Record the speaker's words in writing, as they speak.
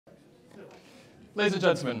Ladies and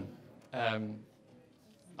gentlemen,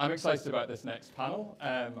 I'm excited about this next panel.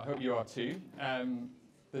 I hope you are too.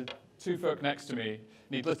 The two folk next to me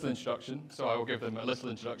need little introduction, so I will give them a little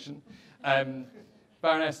introduction.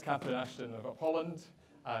 Baroness Ashton of Holland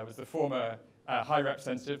was the former High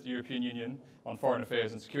Representative of the European Union on Foreign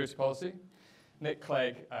Affairs and Security Policy. Nick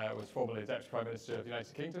Clegg was formerly Deputy Prime Minister of the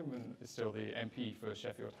United Kingdom and is still the MP for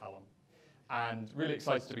Sheffield, Hallam. And really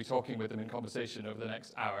excited to be talking with them in conversation over the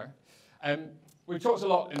next hour. We've talked a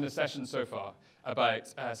lot in the session so far about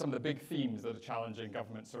some of the big themes that are challenging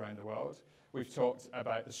governments around the world. We've talked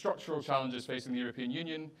about the structural challenges facing the European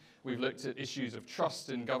Union. We've looked at issues of trust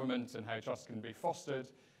in government and how trust can be fostered.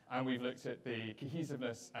 And we've looked at the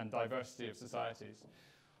cohesiveness and diversity of societies.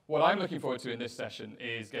 What I'm looking forward to in this session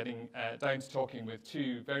is getting down to talking with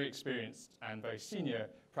two very experienced and very senior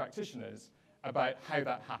practitioners about how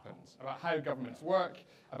that happens, about how governments work,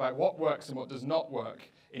 about what works and what does not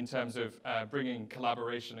work in terms of bringing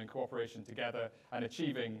collaboration and cooperation together and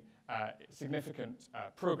achieving significant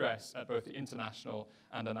progress at both the international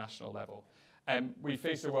and the national level. We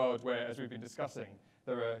face a world where, as we've been discussing,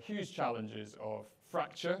 there are huge challenges of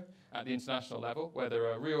fracture at the international level, where there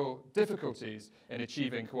are real difficulties in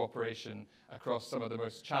achieving cooperation across some of the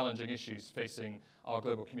most challenging issues facing our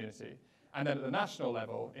global community. And then at the national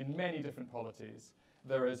level, in many different polities,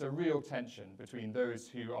 there is a real tension between those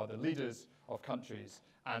who are the leaders of countries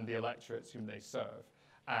and the electorates whom they serve,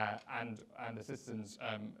 and the citizens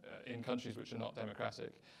in countries which are not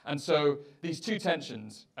democratic. And so these two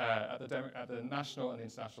tensions at the national and the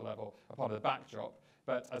international level are part of the backdrop.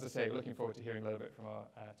 But as I say, we're looking forward to hearing a little bit from our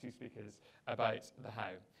two speakers about the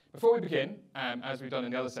how. Before we begin, as we've done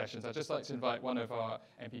in the other sessions, I'd just like to invite one of our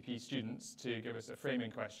MPP students to give us a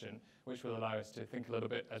framing question, which will allow us to think a little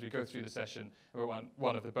bit as we go through the session about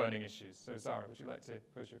one of the burning issues. So Zara, would you like to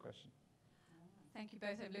pose your question? Thank you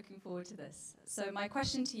both. I'm looking forward to this. So my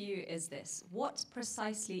question to you is this: what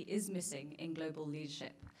precisely is missing in global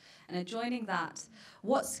leadership? And adjoining that,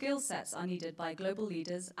 what skill sets are needed by global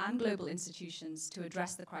leaders and global institutions to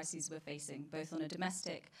address the crises we're facing, both on a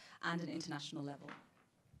domestic and an international level?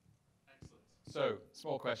 Excellent. So,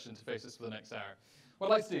 small question to face us for the next hour. What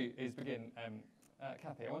I'd like to do is begin,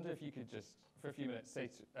 Cathy, I wonder if you could just, for a few minutes,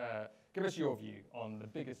 give us your view on the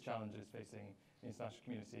biggest challenges facing the international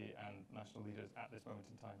community and national leaders at this moment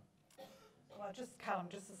in time. Well, Calum,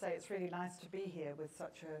 just to say it's really nice to be here with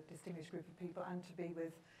such a distinguished group of people and to be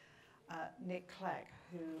with Nick Clegg,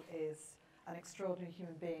 who is an extraordinary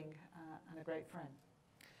human being and a great friend.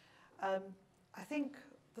 I think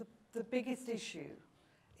the biggest issue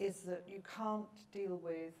is that you can't deal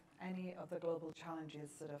with any of the global challenges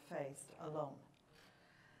that are faced alone.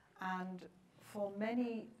 And for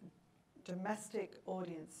many domestic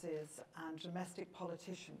audiences and domestic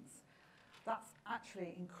politicians, that's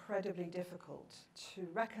actually incredibly difficult to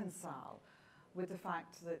reconcile with the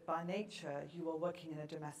fact that by nature you are working in a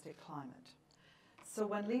domestic climate. So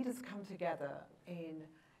when leaders come together in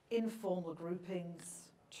informal groupings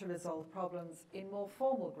to resolve problems, in more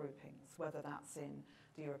formal groupings, whether that's in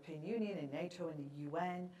the European Union, in NATO, in the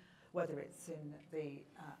UN, whether it's in the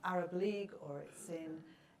Arab League or it's in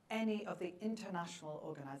any of the international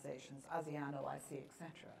organizations, ASEAN, OIC,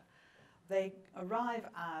 etc., they arrive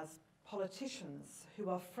as politicians who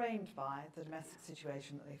are framed by the domestic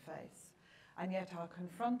situation that they face, and yet are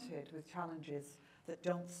confronted with challenges that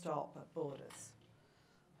don't stop at borders.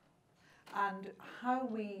 And how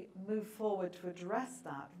we move forward to address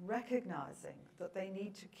that, recognizing that they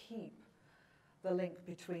need to keep the link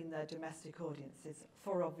between their domestic audiences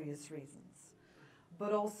for obvious reasons,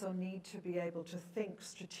 but also need to be able to think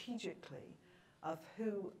strategically of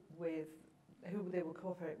who they will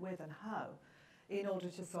cooperate with and how in order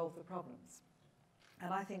to solve the problems.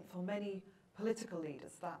 And I think for many political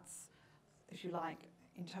leaders, that's, if you like,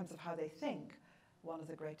 in terms of how they think, one of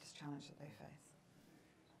the greatest challenges that they face.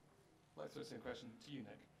 I'd like to throw the same question to you,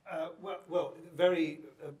 Nick. Well,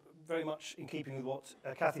 very much in keeping with what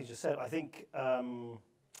Cathy just said, I think,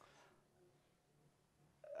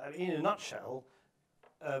 in a nutshell,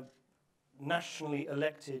 nationally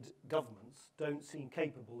elected governments don't seem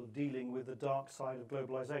capable of dealing with the dark side of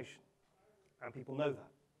globalization. And people know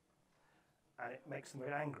that. And it makes them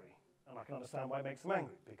very angry. And I can understand why it makes them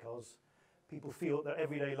angry, because people feel that their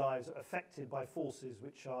everyday lives are affected by forces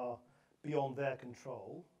which are beyond their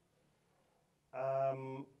control.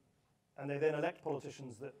 And they then elect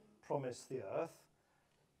politicians that promise the earth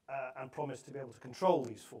and promise to be able to control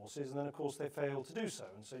these forces, and then of course they fail to do so.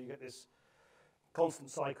 And so you get this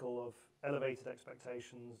constant cycle of elevated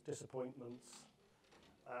expectations, disappointments,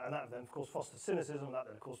 and that then of course fosters cynicism, and that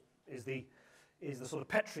then of course is is the sort of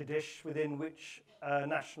petri dish within which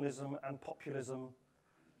nationalism and populism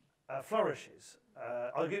flourishes.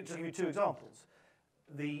 I'll just give you two examples.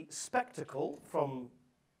 The spectacle from,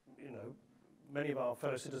 many of our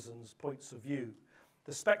fellow citizens' points of view,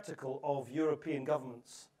 the spectacle of European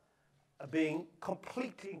governments being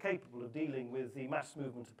completely incapable of dealing with the mass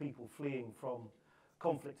movement of people fleeing from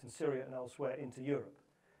conflict in Syria and elsewhere into Europe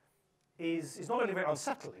is not only very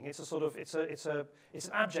unsettling, it's an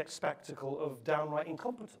abject spectacle of downright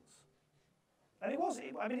incompetence. And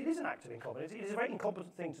it is an act of incompetence. It is a very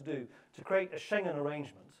incompetent thing to do, to create a Schengen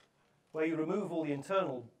arrangement where you remove all the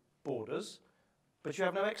internal borders, but you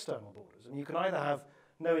have no external borders. And you can either have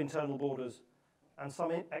no internal borders and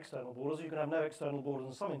some external borders, or you can have no external borders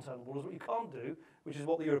and some internal borders. What you can't do, which is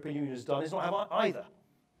what the European Union has done, is not have either.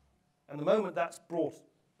 And the moment that's brought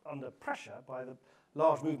under pressure by the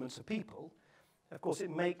large movements of people, of course, it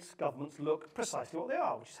makes governments look precisely what they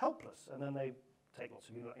are, which is helpless. And then they take lots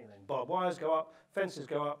of, barbed wires go up, fences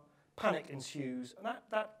go up, panic ensues, and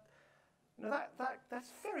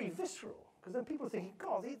that's very visceral. Because then people are thinking,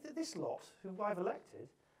 God, this lot who I've elected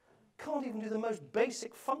can't even do the most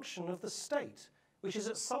basic function of the state, which is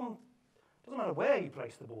doesn't matter where you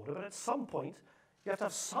place the border, but at some point you have to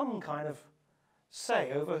have some kind of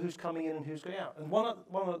say over who's coming in and who's going out. And one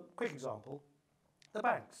quick example, the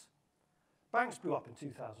banks. Banks blew up in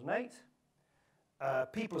 2008.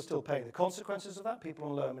 People are still paying the consequences of that, people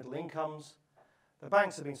on low and middle incomes. The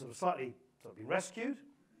banks have been slightly been rescued,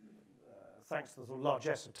 thanks to the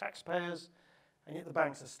largesse of taxpayers, and yet the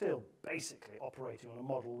banks are still basically operating on a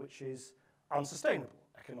model which is unsustainable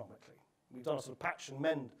economically. We've done a patch and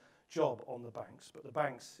mend job on the banks, but the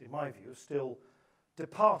banks, in my view, have still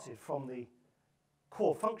departed from the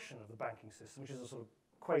core function of the banking system, which is a sort of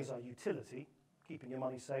quasi-utility, keeping your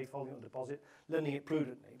money safe, holding it on deposit, lending it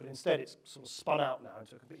prudently, but instead it's spun out now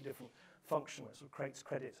into a completely different function where it creates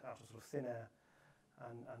credit out of thin air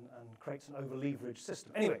and creates an over-leveraged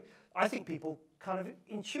system. Anyway, I think people kind of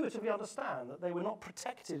intuitively understand that they were not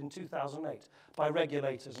protected in 2008 by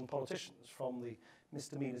regulators and politicians from the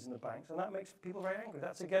misdemeanors in the banks, and that makes people very angry.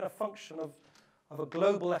 That's again a function of a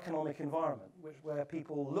global economic environment where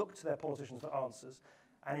people look to their politicians for answers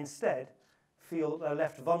and instead feel that they're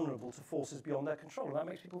left vulnerable to forces beyond their control, and that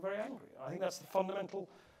makes people very angry. I think that's the fundamental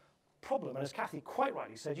problem, and as Cathy quite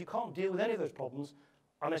rightly said, you can't deal with any of those problems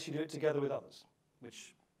unless you do it together with others,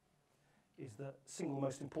 which is the single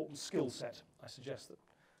most important skill set I suggest that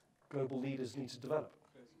global leaders need to develop.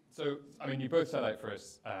 So, you both set out for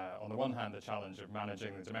us, on the one hand, the challenge of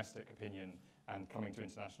managing the domestic opinion and coming to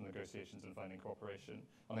international negotiations and finding cooperation,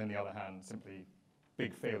 and on the other hand, simply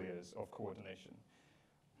big failures of coordination.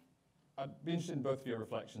 I'd be interested in both of your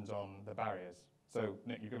reflections on the barriers. So,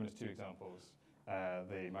 Nick, you've given us two examples,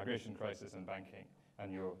 the migration crisis and banking,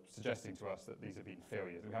 and you're suggesting to us that these have been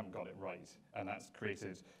failures, we haven't got it right, and that's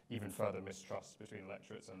created even further mistrust between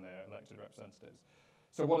electorates and their elected representatives.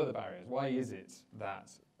 So what are the barriers? Why is it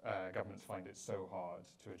that governments find it so hard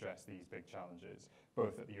to address these big challenges,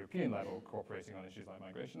 both at the European level, cooperating on issues like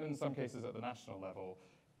migration, and in some cases at the national level,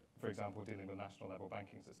 for example, dealing with national level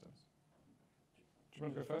banking systems? Do you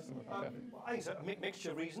want to go first? I think it's a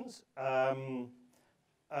mixture of reasons.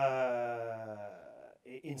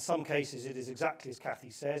 In some cases, it is exactly as Cathy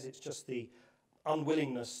says, it's just the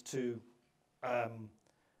unwillingness to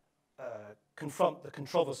confront the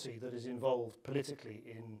controversy that is involved politically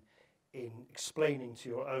in explaining to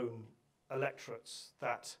your own electorates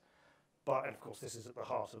that, and of course this is at the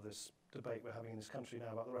heart of this debate we're having in this country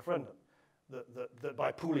now about the referendum, that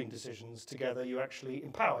by pooling decisions together you actually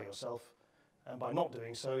empower yourself, and by not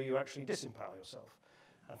doing so you actually disempower yourself.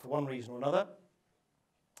 And for one reason or another,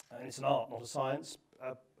 and it's an art, not a science,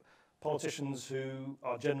 politicians who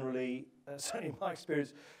are generally, certainly in my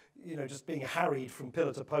experience, just being harried from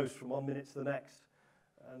pillar to post from one minute to the next,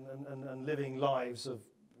 and living lives of,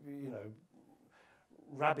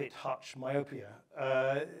 rabbit hutch myopia,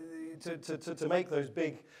 to make those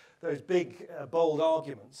big, bold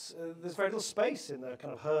arguments. There's very little space in the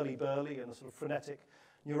kind of hurly-burly and the sort of frenetic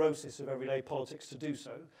neurosis of everyday politics to do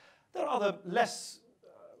so. There are other less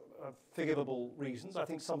forgivable reasons. I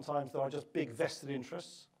think sometimes there are just big vested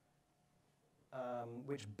interests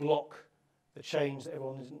which block the change that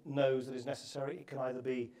everyone knows that is necessary. It can either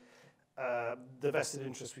be the vested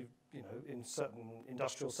interest in certain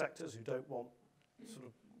industrial sectors who don't want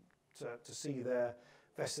to see their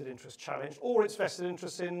vested interest challenged, or it's vested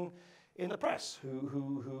interest in the press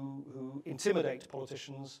who intimidate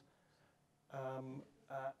politicians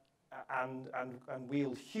and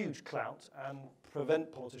wield huge clout and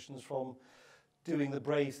prevent politicians from doing the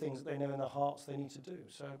brave things that they know in their hearts they need to do.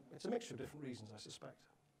 So it's a mixture of different reasons, I suspect.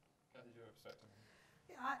 Cathy, your perspective?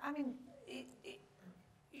 I mean,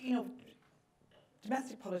 you know,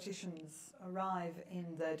 domestic politicians arrive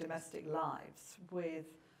in their domestic lives with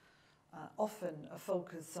often a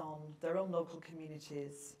focus on their own local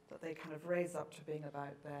communities that they kind of raise up to being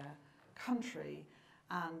about their country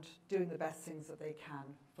and doing the best things that they can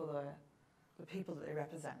for the people that they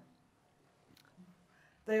represent.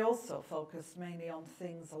 They also focus mainly on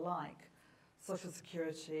things like social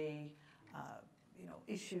security, you know,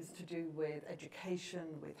 issues to do with education,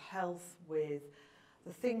 with health, with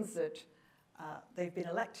the things that they've been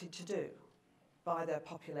elected to do by their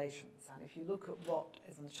populations. And if you look at what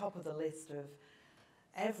is on the top of the list of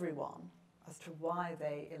everyone as to why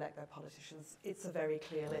they elect their politicians, it's a very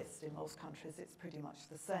clear list. In most countries, it's pretty much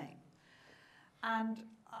the same. And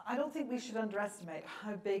I don't think we should underestimate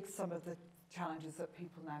how big some of the challenges that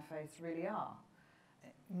people now face really are.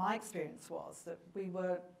 My experience was that we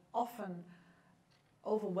were often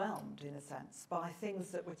overwhelmed, in a sense, by things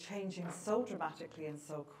that were changing so dramatically and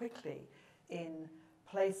so quickly in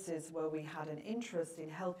places where we had an interest in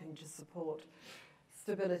helping to support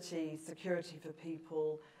stability, security for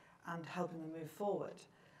people, and helping them move forward.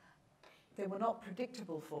 They were not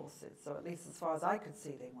predictable forces, or at least as far as I could see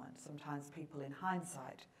they weren't. Sometimes people in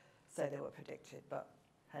hindsight say they were predicted, but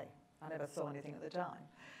hey, I never saw anything at the time.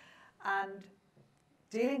 And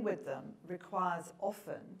dealing with them requires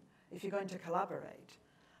often, if you're going to collaborate,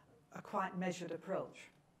 a quite measured approach.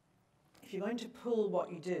 If you're going to pool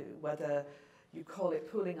what you do, whether you call it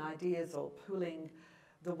pooling ideas or pooling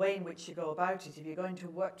the way in which you go about it, if you're going to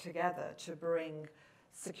work together to bring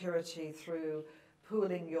security through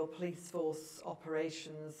pooling your police force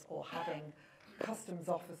operations or having customs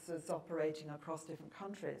officers operating across different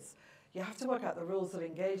countries, you have to work out the rules of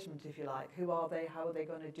engagement, if you like. Who are they? How are they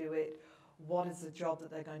going to do it? What is the job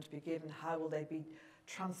that they're going to be given? How will they be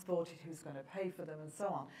transported? Who's going to pay for them? And so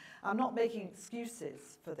on. I'm not making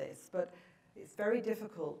excuses for this, but it's very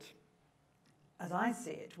difficult, as I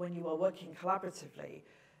see it, when you are working collaboratively,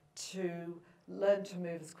 to learn to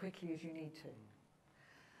move as quickly as you need to.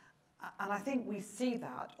 And I think we see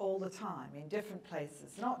that all the time in different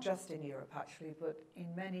places, not just in Europe actually, but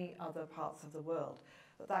in many other parts of the world,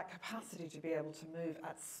 that capacity to be able to move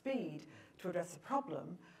at speed to address a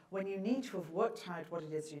problem when you need to have worked out what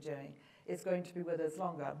it is you're doing is going to be with us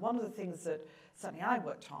longer. And one of the things that certainly I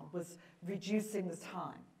worked on was reducing the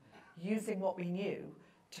time, using what we knew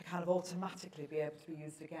to kind of automatically be able to be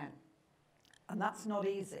used again. And that's not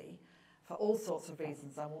easy for all sorts of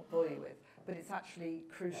reasons I won't bore you with, but it's actually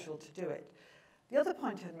crucial to do it. The other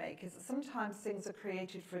point I'd make is that sometimes things are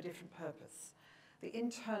created for a different purpose. The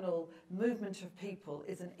internal movement of people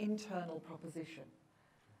is an internal proposition.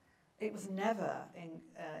 It was never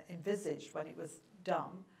envisaged when it was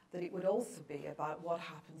done that it would also be about what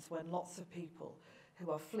happens when lots of people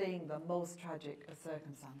who are fleeing the most tragic of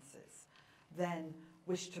circumstances then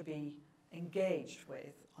wish to be engaged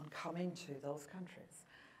with and come into those countries.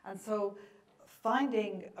 And so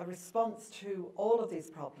finding a response to all of these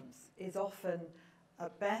problems is often,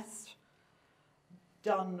 at best,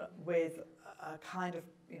 done with a kind of,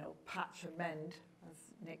 patch and mend, as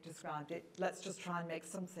Nick described it. Let's just try and make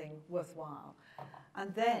something worthwhile.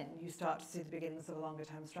 And then you start to see the beginnings of a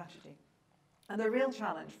longer-term strategy. And the real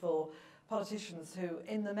challenge for politicians who,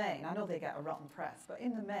 in the main, I know they get a rotten press, but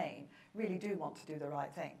in the main, really do want to do the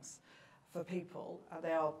right things for people.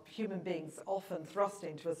 They are human beings often thrust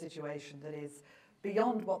into a situation that is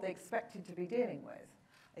beyond what they expected to be dealing with.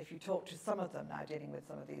 If you talk to some of them now dealing with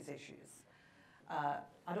some of these issues,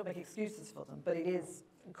 I don't make excuses for them, but it is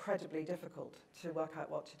incredibly difficult to work out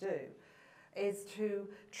what to do, is to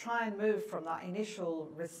try and move from that initial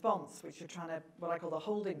response, which you're trying to, what I call the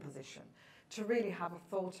holding position, to really have a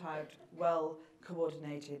thought-out,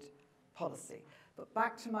 well-coordinated policy. But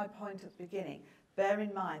back to my point at the beginning, bear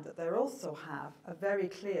in mind that they also have a very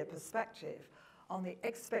clear perspective on the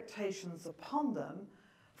expectations upon them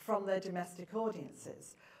from their domestic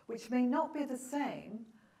audiences, which may not be the same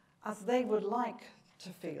as they would like to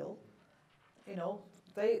feel.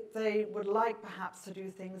 They would like perhaps to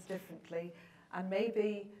do things differently, and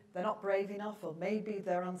maybe they're not brave enough, or maybe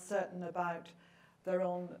they're uncertain about their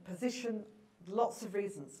own position, lots of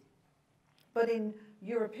reasons. But in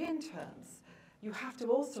European terms, you have to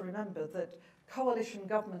also remember that coalition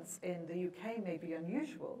governments in the UK may be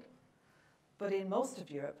unusual, but in most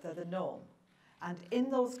of Europe, they're the norm. And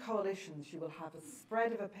in those coalitions, you will have a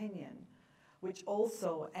spread of opinion, which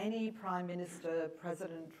also any Prime Minister,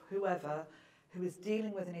 President, whoever, who is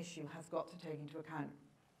dealing with an issue has got to take into account.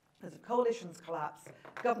 As coalitions collapse,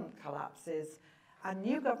 government collapses, and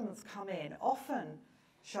new governments come in, often,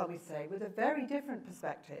 shall we say, with a very different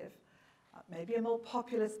perspective maybe a more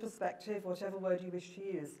populist perspective, whatever word you wish to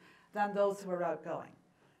use, than those who are outgoing.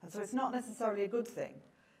 And so it's not necessarily a good thing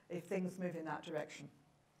if things move in that direction.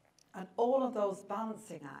 And all of those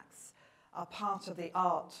balancing acts are part of the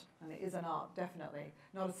art, and it is an art, definitely,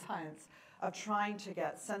 not a science, of trying to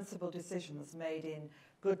get sensible decisions made in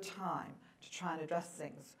good time to try and address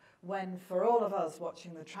things, when for all of us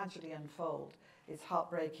watching the tragedy unfold, it's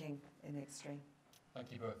heartbreaking in the extreme.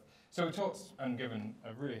 Thank you both. So we talked and given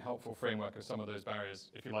a really helpful framework of some of those barriers,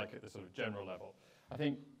 if you like, at the sort of general level. I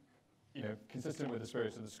think, consistent with the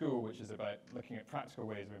spirit of the school, which is about looking at practical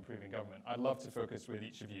ways of improving government, I'd love to focus with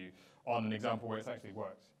each of you on an example where it's actually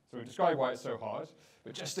worked. So we've described why it's so hard,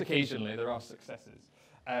 but just occasionally there are successes.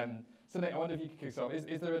 So Nick, I wonder if you could kick us off.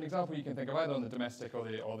 Is there an example you can think of, either on the domestic or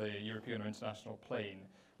the European or international plane,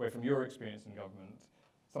 where from your experience in government,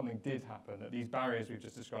 something did happen, that these barriers we've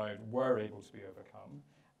just described were able to be overcome?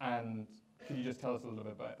 And could you just tell us a little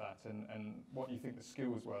bit about that and what you think the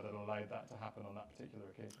skills were that allowed that to happen on that particular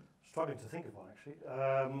occasion? Struggling to think of one, actually.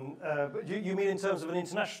 But you mean in terms of an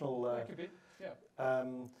international... That could be, yeah.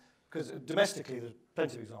 Because domestically, there's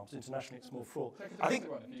plenty of examples. Internationally, it's more fraud. Take a domestic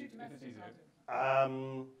one, if it's easier.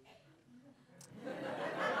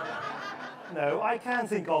 No, I can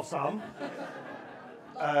think of some.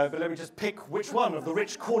 But let me just pick which one of the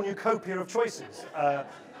rich cornucopia of choices.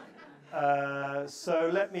 So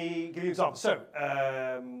let me give you an example. So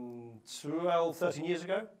 12, 13 years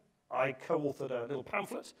ago, I co-authored a little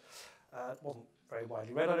pamphlet. It wasn't very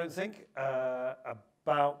widely read, I don't think,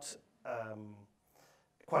 about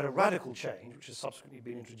quite a radical change, which has subsequently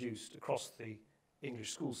been introduced across the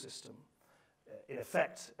English school system, in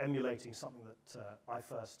effect emulating something that I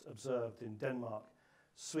first observed in Denmark,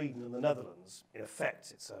 Sweden and the Netherlands. In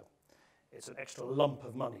effect, it's an extra lump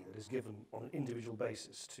of money that is given on an individual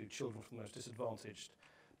basis to children from the most disadvantaged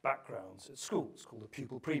backgrounds at school. It's called a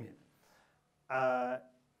pupil premium.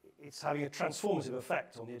 It's having a transformative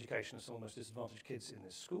effect on the education of some of the most disadvantaged kids in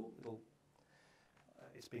this school.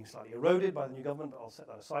 It's being slightly eroded by the new government, but I'll set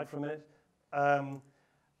that aside for a minute.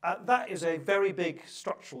 That is a very big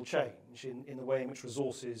structural change in the way in which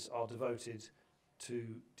resources are devoted to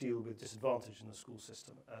deal with disadvantage in the school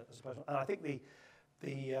system. And I think the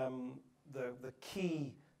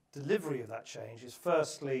key delivery of that change is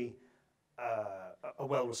firstly a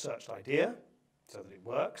well-researched idea so that it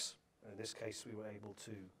works. In this case, we were able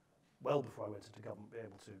to, well before I went into government, be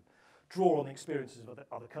able to draw on the experiences of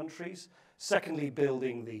other countries. Secondly,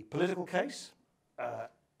 building the political case.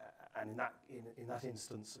 And in that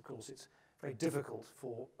instance, of course, it's very difficult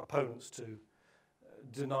for opponents to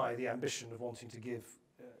deny the ambition of wanting to give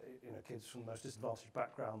kids from the most disadvantaged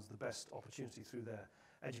backgrounds the best opportunity through their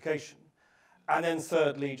education. And then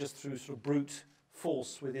thirdly, just through sort of brute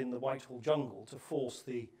force within the Whitehall jungle to force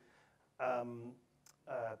the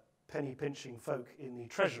penny-pinching folk in the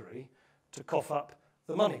Treasury to cough up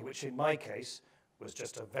the money, which in my case was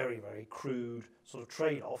just a very, very crude sort of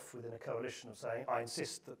trade-off within a coalition of saying, I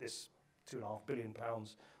insist that this £2.5 billion,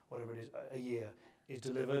 whatever it is, a year is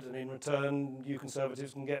delivered, and in return, you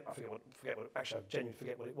Conservatives can get, actually I genuinely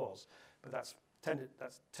forget what it was, but that's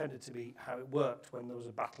tended to be how it worked when there was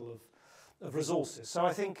a battle of resources. So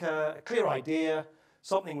I think a clear idea,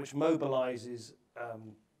 something which mobilises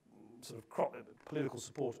sort of political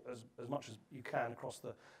support as much as you can across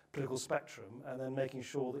the political spectrum, and then making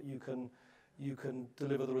sure that you can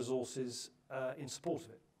deliver the resources in support of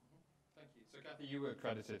it. Thank you. So Kathy, you were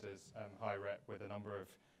credited as High Rep with a number of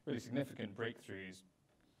really significant breakthroughs,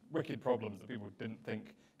 wicked problems that people didn't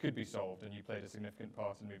think could be solved, and you played a significant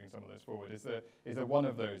part in moving some of those forward. Is there one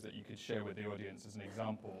of those that you could share with the audience as an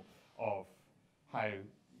example of how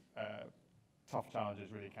tough challenges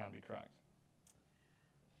really can be cracked?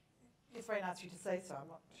 It's very nice of you to say so. I'm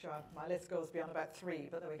not sure my list goes beyond about 3,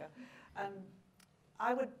 but there we go.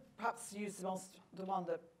 I would perhaps use the one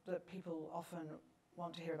that people often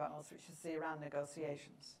want to hear about most, which is the Iran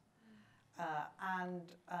negotiations. I'm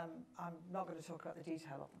not going to talk about the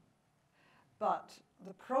detail of them. But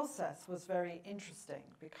the process was very interesting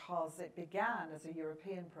because it began as a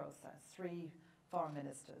European process. 3 foreign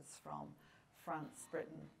ministers from France,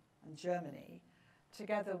 Britain, and Germany,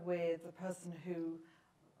 together with the person who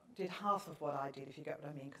did half of what I did, if you get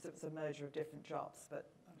what I mean, because it was a merger of different jobs, but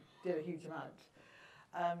did a huge amount.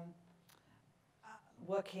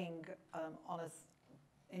 Working on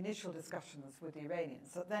initial discussions with the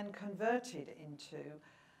Iranians that then converted into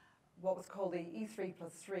what was called the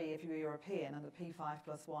E3+3 if you were European and the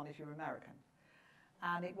P5+1 if you were American.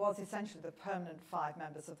 And it was essentially the permanent 5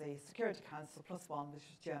 members of the Security Council plus 1, which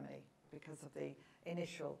was Germany, because of the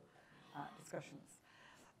initial discussions.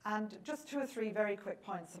 And just 2 or 3 very quick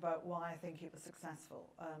points about why I think it was successful.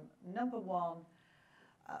 Number one,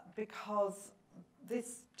 because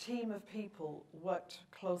this team of people worked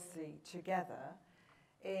closely together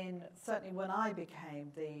in, certainly when I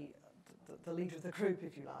became the leader of the group,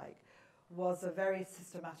 if you like, was a very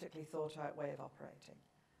systematically thought out way of operating.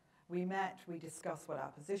 We met, we discussed what our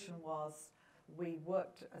position was, we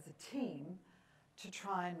worked as a team to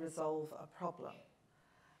try and resolve a problem.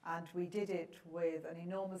 And we did it with an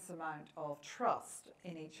enormous amount of trust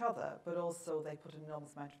in each other, but also they put an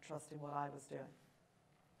enormous amount of trust in what I was doing.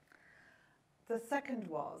 The second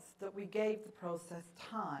was that we gave the process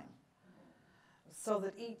time, so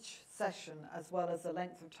that each session, as well as the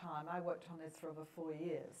length of time, I worked on this for over 4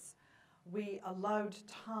 years, we allowed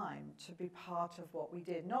time to be part of what we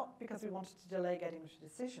did, not because we wanted to delay getting to a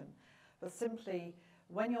decision, but simply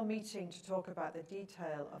when you're meeting to talk about the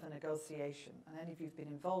detail of a negotiation, and any of you who've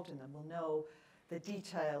been involved in them will know the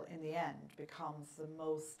detail in the end becomes the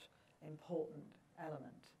most important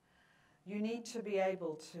element. You need to be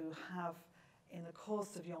able to have, in the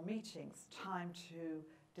course of your meetings, time to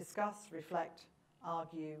discuss, reflect,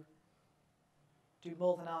 argue, do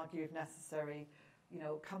more than argue if necessary, you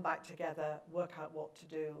know, come back together, work out what to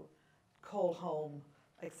do, call home,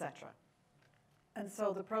 etc. And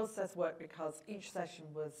so the process worked because each session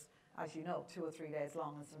was, as you know, 2 or 3 days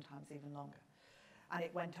long and sometimes even longer. And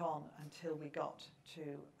it went on until we got to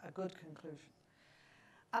a good conclusion.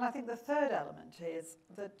 And I think the third element is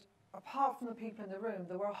that apart from the people in the room,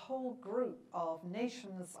 there were a whole group of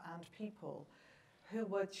nations and people who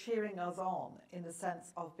were cheering us on in the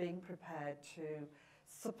sense of being prepared to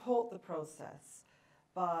support the process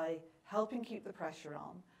by helping keep the pressure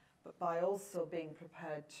on, but by also being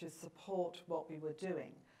prepared to support what we were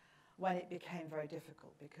doing when it became very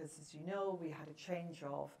difficult. Because as you know, we had a change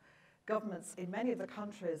of governments in many of the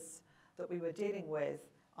countries that we were dealing with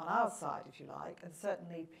on our side, if you like, and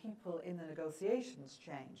certainly people in the negotiations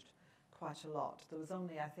changed quite a lot. There was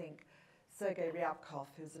only, I think, Sergei Ryabkov,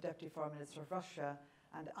 who's the Deputy Foreign Minister of Russia,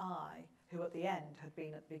 and I, who at the end had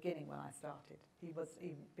been at the beginning when I started. He'd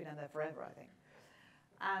been in there forever, I think.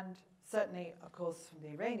 And certainly, of course, from the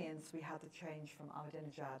Iranians, we had the change from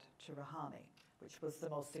Ahmadinejad to Rouhani, which was the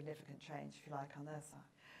most significant change, if you like, on their side.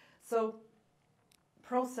 So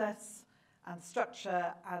process and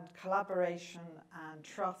structure and collaboration and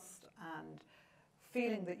trust and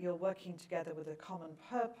feeling that you're working together with a common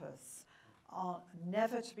purpose are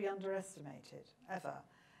never to be underestimated, ever,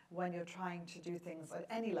 when you're trying to do things at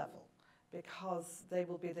any level, because they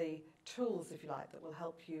will be the tools, if you like, that will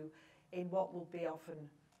help you in what will be often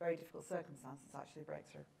very difficult circumstances actually break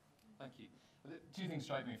through. Thank you. 2 things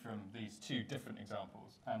strike me from these 2 different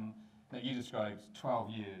examples. That you described 12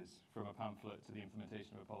 years from a pamphlet to the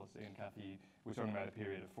implementation of a policy, and Kathy, we're talking about a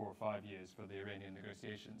period of 4 or 5 years for the Iranian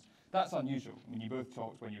negotiations. That's unusual. I mean, you both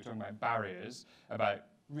talked when you were talking about barriers, about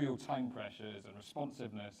real time pressures and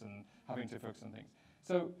responsiveness and having to focus on things.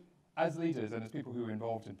 So as leaders and as people who were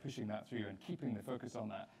involved in pushing that through and keeping the focus on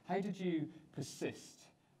that, how did you persist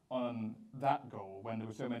on that goal when there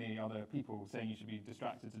were so many other people saying you should be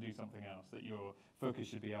distracted to do something else, that your focus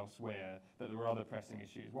should be elsewhere, that there were other pressing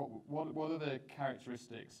issues? What are the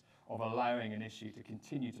characteristics of allowing an issue to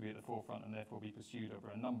continue to be at the forefront and therefore be pursued over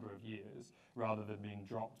a number of years rather than being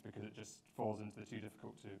dropped because it just falls into the too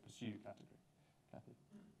difficult to pursue category? Kathy?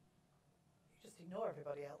 You just ignore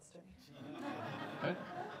everybody else, don't you?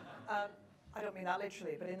 I don't mean that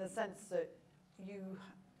literally, but in the sense that you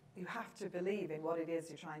have to believe in what it is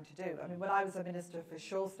you're trying to do. I mean, when I was a minister for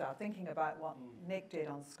Sheffield, thinking about what Nick did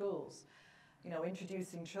on schools, you know,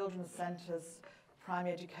 introducing children's centres,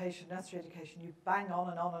 primary education, nursery education, you bang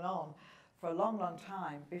on and on and on for a long, long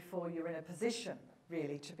time before you're in a position,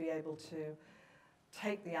 really, to be able to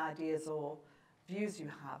take the ideas or views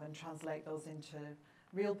you have and translate those into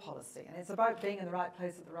real policy. And it's about being in the right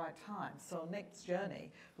place at the right time. So Nick's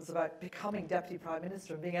journey was about becoming Deputy Prime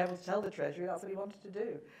Minister and being able to tell the Treasury that's what he wanted to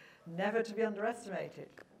do. Never to be underestimated.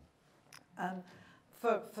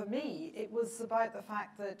 For me, it was about the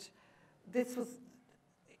fact that this was,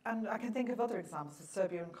 and I can think of other examples of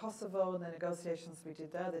Serbia and Kosovo and the negotiations we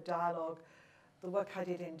did there, the dialogue, the work I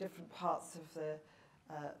did in different parts of the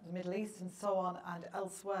Middle East and so on and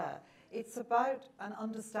elsewhere. It's about an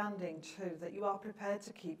understanding too that you are prepared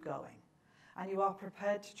to keep going and you are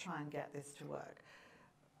prepared to try and get this to work.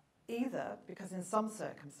 Either because in some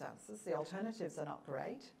circumstances the alternatives are not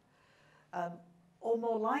great, or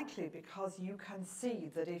more likely because you can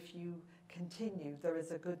see that if you continue there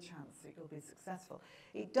is a good chance that you'll be successful.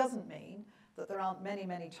 It doesn't mean that there aren't many,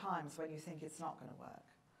 many times when you think it's not going to work.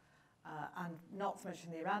 and not so much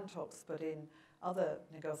in the Iran talks, but in other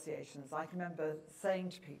negotiations. I can remember saying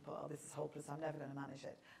to people, oh, this is hopeless, I'm never going to manage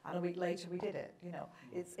it. And a week later we did it. You know,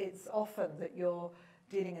 it's often that you're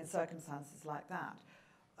dealing in circumstances like that.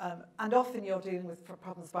 And often you're dealing with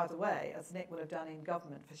problems, by the way, as Nick will have done in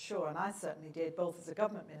government for sure, and I certainly did, both as a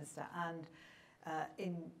government minister and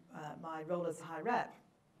in my role as High Rep.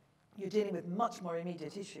 You're dealing with much more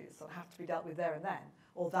immediate issues that have to be dealt with there and then,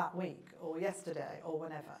 or that week, or yesterday, or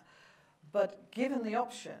whenever. But given the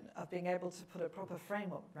option of being able to put a proper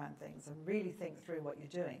framework around things and really think through what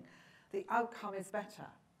you're doing, the outcome is better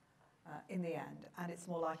in the end, and it's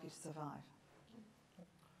more likely to survive.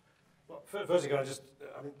 Well, first again,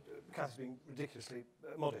 I mean, Cathy's being ridiculously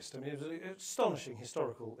modest. I mean, it was an astonishing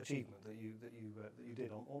historical achievement that you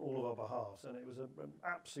did on all of our behalves, and it was an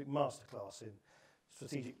absolute masterclass in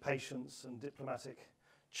strategic patience and diplomatic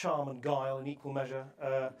charm and guile in equal measure.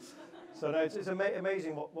 So no, it's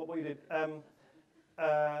amazing what you did, and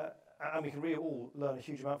we can really all learn a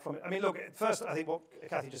huge amount from it. I mean, look, first, I think what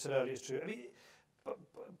Cathy just said earlier is true. I mean,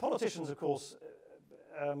 politicians, of course,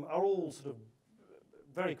 are all sort of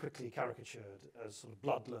very quickly caricatured as sort of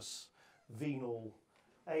bloodless, venal,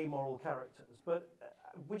 amoral characters. But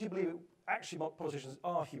would you believe it? Actually, politicians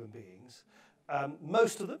are human beings.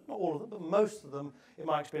 Most of them, not all of them, but most of them, in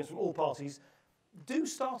my experience, from all parties, do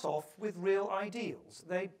start off with real ideals.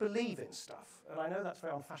 They believe in stuff, and I know that's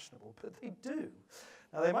very unfashionable, but they do.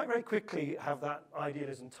 Now, they might very quickly have that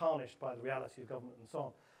idealism tarnished by the reality of government and so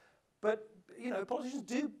on. But, you know, politicians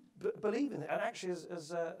do believe in it, and actually,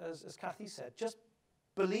 as Cathy said, just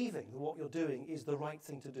believing that what you're doing is the right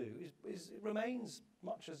thing to do it remains,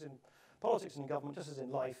 much as in politics and in government, just as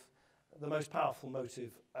in life, the most powerful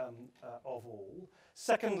motive of all.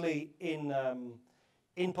 Secondly,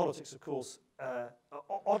 in politics, of course,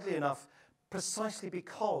 oddly enough, precisely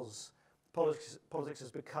because politics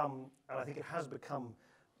has become, and I think it has become,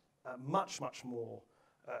 much, much more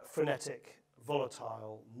frenetic,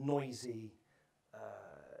 volatile, noisy,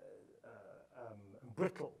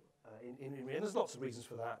 brittle. And there's lots of reasons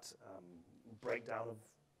for that. Breakdown of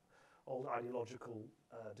old ideological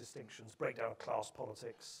distinctions, breakdown of class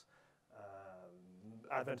politics,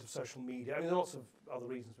 advent of social media. I mean, there are lots of other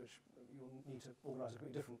reasons which you'll need to organise a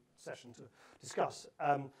completely different session to discuss.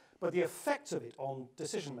 But the effect of it on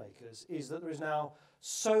decision makers is that there is now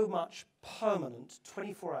so much permanent,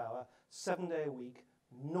 24-hour, 7-day-a-week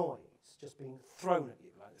noise just being thrown at you,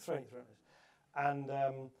 like thrown at you.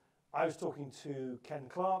 And I was talking to Ken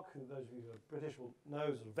Clarke, who those of you who are British will know,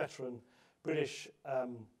 is a veteran British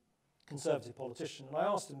Conservative politician, and I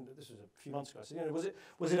asked him, this was a few months ago, I said, you know,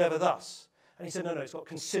 was it ever thus? And he said, no, it's got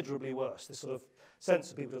considerably worse. This sort of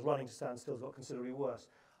sense of people just running to stand still has got considerably worse.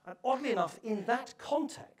 And oddly enough, in that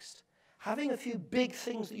context, having a few big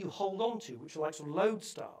things that you hold on to, which are like sort of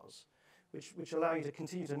lodestars, which allow you to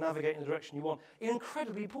continue to navigate in the direction you want, are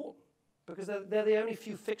incredibly important, because they're the only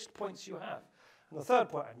few fixed points you have. And the third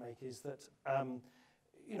point I'd make is that,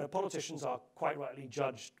 you know, politicians are quite rightly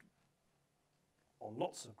judged on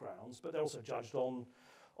lots of grounds, but they're also judged on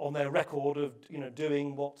their record of, you know,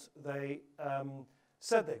 doing what they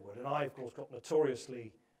said they would. And I, of course, got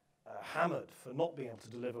notoriously hammered for not being able to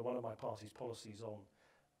deliver one of my party's policies on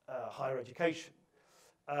higher education.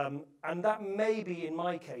 And that maybe, in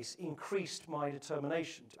my case, increased my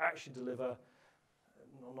determination to actually deliver,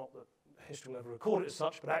 not that history will ever record it as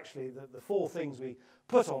such, but actually the 4 things we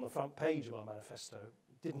put on the front page of our manifesto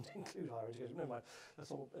didn't include higher education. Never mind,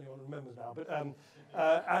 that's not what anyone remembers now. But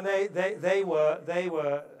and they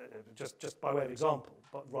were just by way of example,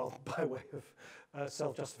 but rather by way of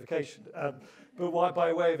self-justification. But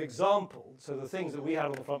by way of example, so the things that we had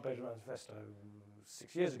on the front page of our manifesto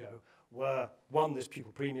 6 years ago were 1, this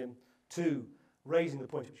pupil premium; 2, raising the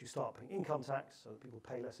point at which you start paying income tax, so that people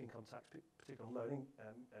pay less income tax, particularly on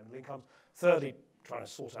low incomes. Thirdly, trying to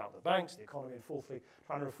sort out the banks, the economy, and fourthly,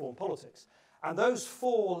 trying to reform politics. And those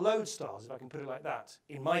 4 lodestars, if I can put it like that,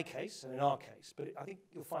 in my case and in our case, but I think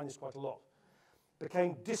you'll find this quite a lot,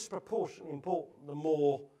 became disproportionately important the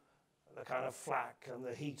more the kind of flack and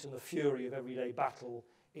the heat and the fury of everyday battle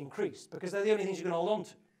increased, because they're the only things you can hold on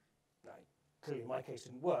to. Now, clearly in my case it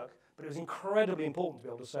didn't work, but it was incredibly important to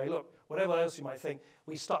be able to say, look, whatever else you might think,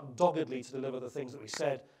 we stuck doggedly to deliver the things that we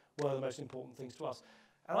said were the most important things to us.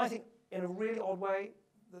 And I think, in a really odd way,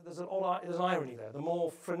 there's an irony there. The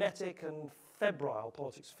more frenetic and febrile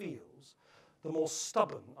politics feels, the more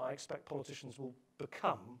stubborn I expect politicians will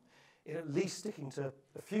become in at least sticking to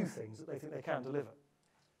a few things that they think they can deliver.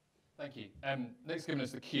 Thank you. Nick's given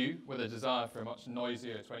us the cue with a desire for a much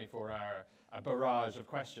noisier 24-hour barrage of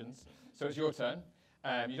questions. So it's your turn.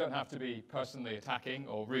 You don't have to be personally attacking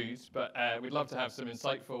or rude, but we'd love to have some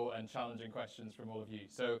insightful and challenging questions from all of you.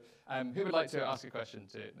 So who would like to ask a question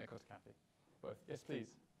to Nick or to Kathy? Both. Yes, please.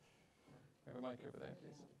 We have a mic over there,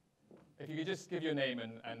 please. If you could just give your name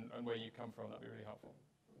and where you come from, that'd be really helpful.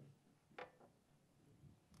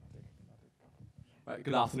 Right,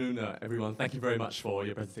 good afternoon, everyone. Thank you very much for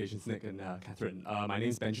your presentations, Nick and Catherine. My name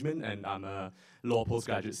is Benjamin, and I'm a law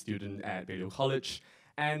postgraduate student at Balliol College.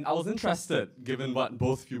 And I was interested, given what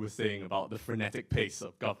both of you were saying about the frenetic pace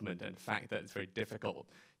of government and the fact that it's very difficult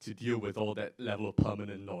to deal with all that level of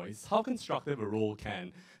permanent noise, how constructive a role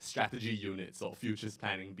can strategy units or futures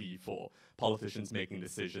planning be for politicians making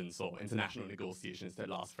decisions or international negotiations that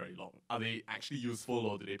last very long? Are they actually useful,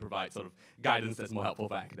 or do they provide sort of guidance that's more helpful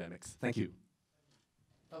for academics? Thank you.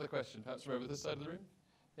 Another question, perhaps from over this side of the room?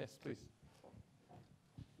 Yes, please.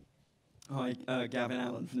 Hi, Gavin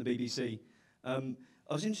Allen from the BBC.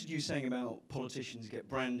 I was interested in you saying about politicians get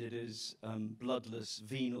branded as bloodless,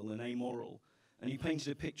 venal and amoral, and you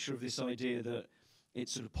painted a picture of this idea that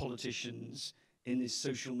it's sort of politicians in this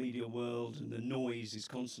social media world and the noise is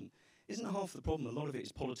constant. Isn't half the problem, a lot of it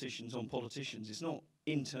is politicians on politicians, it's not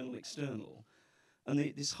internal, external. And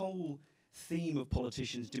this whole theme of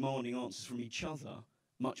politicians demanding answers from each other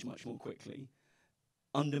much, much more quickly,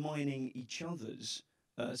 undermining each other's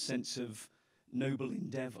sense of noble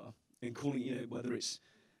endeavour, and calling, whether it's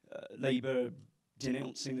Labour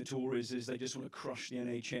denouncing the Tories as they just want to crush the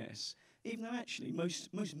NHS, even though actually most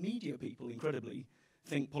media people, incredibly,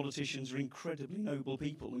 think politicians are incredibly noble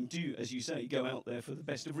people and do, as you say, go out there for the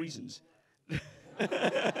best of reasons.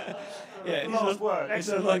 Yeah, last word.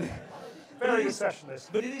 Excellent. Very good session, this.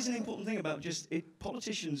 But it is an important thing about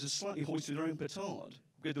politicians are slightly hoisted their own petard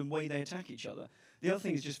with the way they attack each other. The other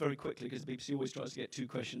thing is just very quickly, because the BBC always tries to get 2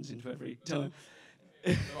 questions into every time.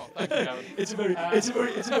 Thank you, Calum. It's a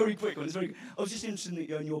very quick one. I was just interested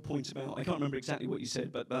in your point about, I can't remember exactly what you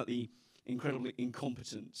said, but about the incredible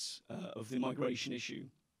incompetence of the migration issue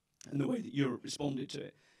and the way that Europe responded to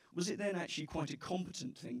it. Was it then actually quite a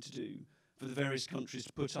competent thing to do for the various countries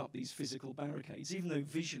to put up these physical barricades, even though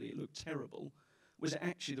visually it looked terrible? Was it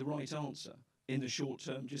actually the right answer in the short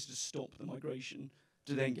term just to stop the migration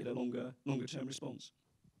to then get a longer term response?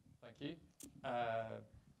 Thank you.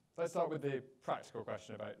 Let's start with the practical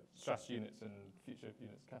question about strategy units and future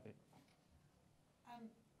units. Kathy.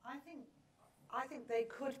 I think they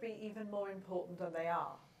could be even more important than they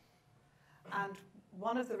are. And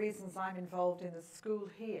one of the reasons I'm involved in the school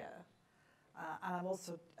here, and I'm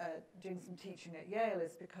also doing some teaching at Yale,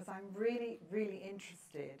 is because I'm really, really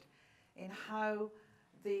interested in how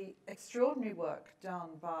the extraordinary work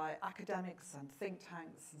done by academics and think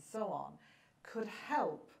tanks and so on could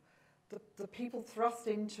help the people thrust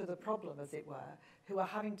into the problem, as it were, who are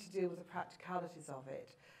having to deal with the practicalities of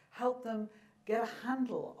it, help them get a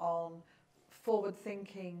handle on forward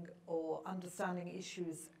thinking or understanding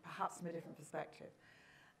issues perhaps from a different perspective.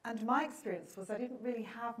 And my experience was I didn't really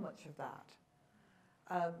have much of that.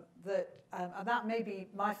 And that may be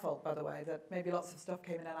my fault, by the way, that maybe lots of stuff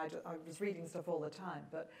came in and I was reading stuff all the time.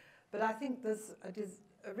 But I think there's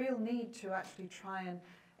a real need to actually try and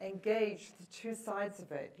engage the 2 sides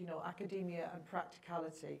of it, academia and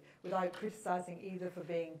practicality, without criticising either for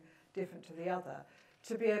being different to the other,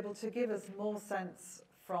 to be able to give us more sense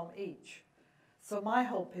from each. So my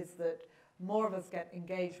hope is that more of us get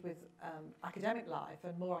engaged with academic life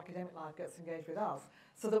and more academic life gets engaged with us,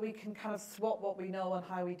 so that we can kind of swap what we know and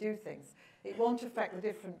how we do things. It won't affect the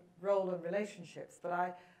different role and relationships, but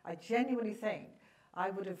I genuinely think I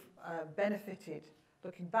would have benefited,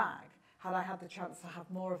 looking back, had I had the chance to have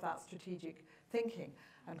more of that strategic thinking.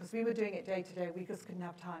 And because we were doing it day to day, we just couldn't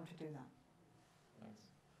have time to do that.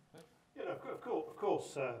 Thanks. Of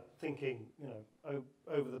course, thinking,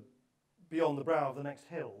 beyond the brow of the next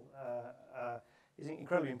hill is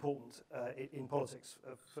incredibly important in politics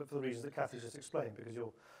for the reasons that Kathy just explained, because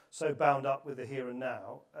you're so bound up with the here and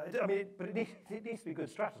now. But it needs to be good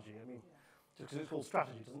strategy. Just because it's called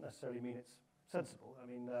strategy doesn't necessarily mean it's sensible.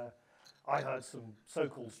 I heard some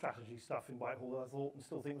so-called strategy stuff in Whitehall that I thought and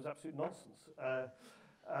still think was absolute nonsense.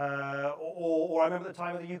 Or I remember the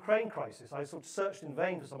time of the Ukraine crisis. I sort of searched in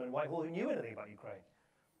vain for someone in Whitehall who knew anything about Ukraine,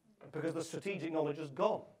 because the strategic knowledge is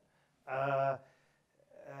gone.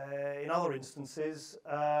 In other instances,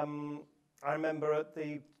 I remember at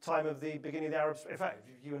the time of the beginning of the Arab Spring, in fact,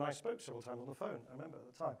 you and I spoke several times on the phone, I remember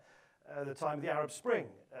at the time of the Arab Spring.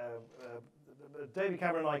 David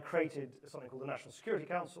Cameron and I created something called the National Security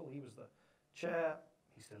Council. He was the chair,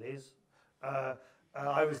 he still is.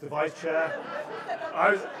 I was the vice chair.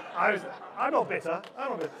 I'm not bitter.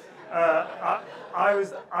 I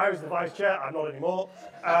was the vice chair. I'm not anymore.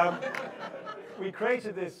 we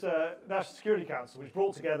created this National Security Council, which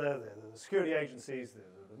brought together the security agencies,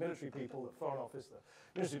 the military people, the Foreign Office, the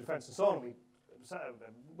Ministry of Defence, and so on.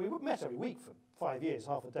 We met every week for 5 years,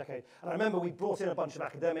 half a decade. And I remember we brought in a bunch of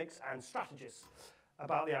academics and strategists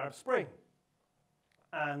about the Arab Spring.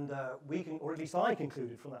 And we can, or at least I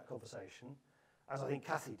concluded from that conversation, as I think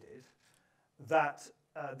Cathy did, that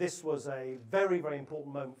this was a very, very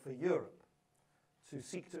important moment for Europe to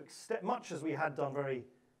seek to extend, much as we had done very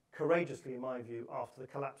courageously, in my view, after the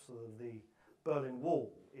collapse of the Berlin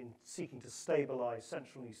Wall, in seeking to stabilize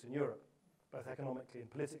Central and Eastern Europe, both economically and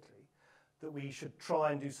politically, that we should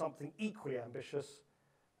try and do something equally ambitious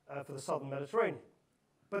for the southern Mediterranean.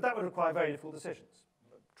 But that would require very difficult decisions.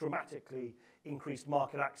 Dramatically increased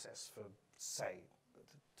market access for, say,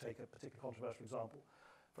 to take a particularly controversial example,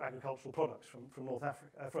 for agricultural products from North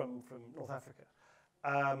Africa.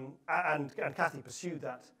 And Cathy pursued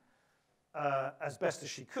that as best as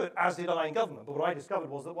she could, as did I in government. But what I discovered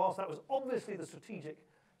was that whilst that was obviously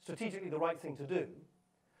strategically the right thing to do,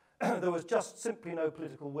 there was just simply no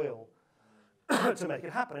political will to make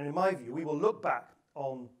it happen. And in my view, we will look back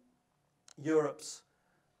on Europe's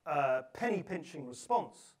penny-pinching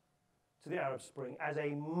response to the Arab Spring as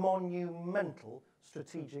a monumental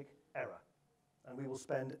strategic error. And we will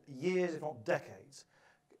spend years, if not decades,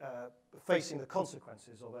 facing the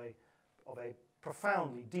consequences of a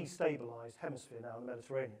profoundly destabilized hemisphere now in the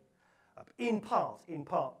Mediterranean. In part,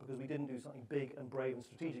 because we didn't do something big and brave and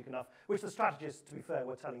strategic enough, which the strategists, to be fair,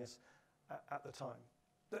 were telling us at the time.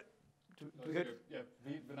 Yeah,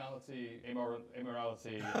 venality,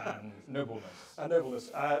 immorality, and nobleness.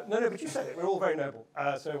 Nobleness. No, but you said it. We're all very noble.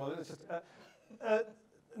 So, well, it's just...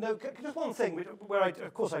 no, just one thing, where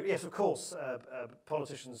of course,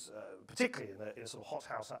 politicians, particularly in a sort of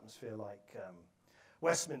hothouse atmosphere like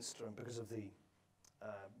Westminster, and because of the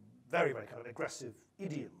very, very kind of aggressive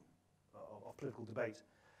idiom of political debate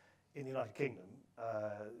in the United Kingdom,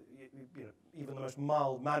 you know, even the most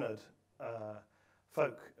mild-mannered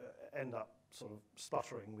folk end up sort of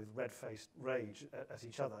sputtering with red-faced rage at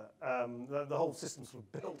each other. The whole system's sort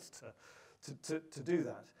of built to do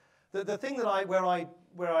that. The thing that where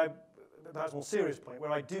I perhaps more serious point,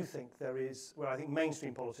 where I do think where I think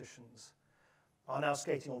mainstream politicians are now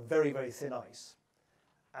skating on very, very thin ice,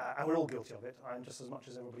 and we're all guilty of it, I'm just as much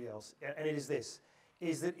as everybody else, and it is this,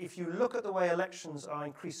 is that if you look at the way elections are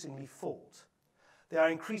increasingly fought, they are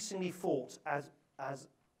increasingly fought as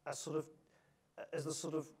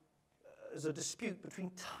a dispute between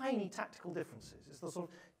tiny tactical differences.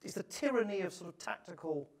 It's the tyranny of sort of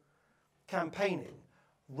tactical campaigning,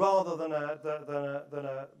 rather than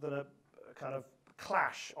a kind of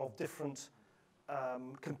clash of different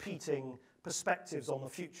competing perspectives on the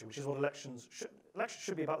future, which is what elections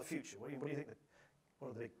should be about. The future. What do you think? What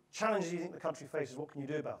are the big challenges you think the country faces? What can you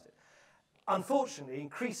do about it? Unfortunately,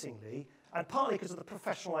 increasingly, and partly because of the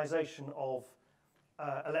professionalisation of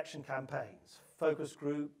election campaigns, focus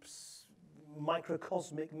groups,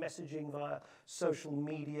 microcosmic messaging via social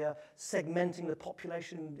media, segmenting the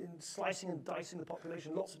population, slicing and dicing the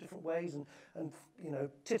population in lots of different ways, and you know,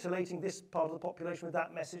 titillating this part of the population with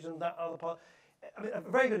that message and that other part. I mean, a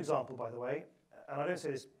very good example, by the way, and I don't say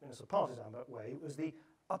this in a sort of partisan way, was the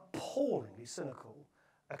appallingly cynical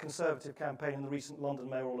Conservative campaign in the recent London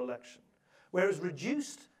mayoral election, where it was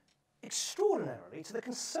reduced extraordinarily to the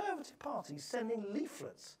Conservative Party sending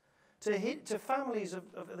leaflets to families of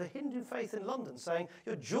the Hindu faith in London, saying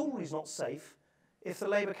your jewellery's not safe if the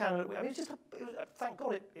Labour candidate. I mean, thank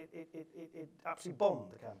God it absolutely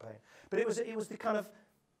bombed the campaign. But it was the kind of,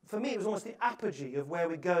 for me, it was almost the apogee of where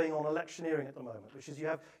we're going on electioneering at the moment, which is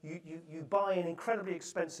you buy in incredibly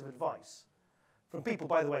expensive advice from people,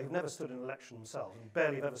 by the way, who've never stood in an election themselves and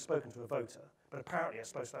barely have ever spoken to a voter, but apparently are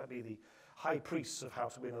supposed to be the high priests of how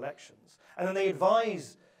to win elections. And then they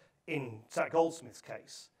advise, in Zach Goldsmith's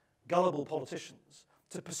case, gullible politicians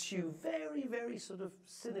to pursue very, very sort of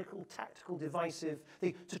cynical, tactical, divisive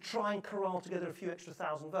thing to try and corral together a few extra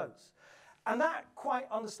thousand votes. And that, quite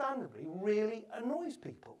understandably, really annoys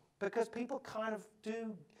people, because people kind of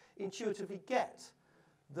do intuitively get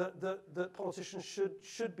that politicians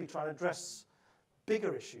should be trying to address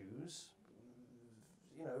bigger issues,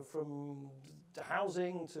 you know, from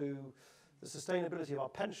housing to the sustainability of our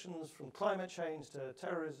pensions, from climate change to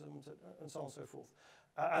terrorism, and so on and so forth.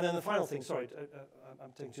 And then the final thing, sorry,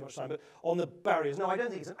 I'm taking too much time, but on the barriers, no, I don't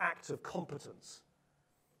think it's an act of competence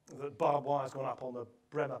that barbed wire's gone up on the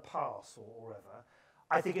Bremer Pass or wherever.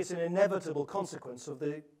 I think it's an inevitable consequence of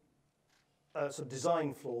the sort of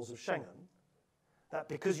design flaws of Schengen, that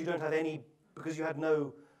because you had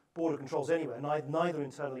no border controls anywhere, neither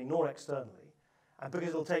internally nor externally, And because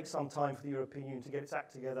it'll take some time for the European Union to get its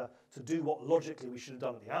act together to do what logically we should have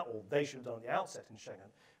done at the or they should have done at the outset in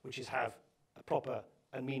Schengen, which is have a proper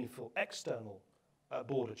and meaningful external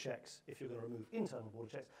border checks if you're going to remove internal border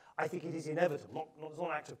checks, I think it is inevitable, it's not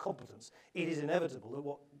an act of competence, it is inevitable that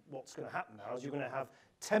what's going to happen now is you're going to have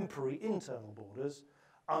temporary internal borders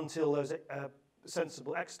until those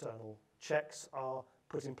sensible external checks are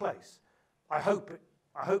put in place. I hope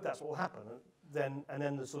that's what will happen. And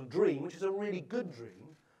then the sort of dream, which is a really good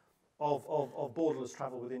dream, of borderless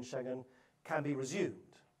travel within Schengen can be resumed.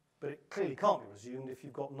 But it clearly can't be resumed if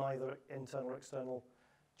you've got neither internal or external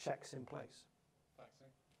checks in place.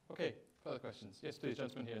 Thanks. Okay, further questions? Yes, please,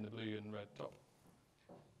 gentleman here in the blue and red top.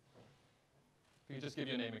 If you could just give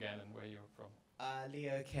your name again and where you're from.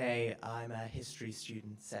 Leo K. I'm a history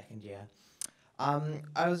student, second year.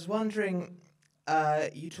 I was wondering,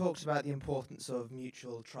 you talked about the importance of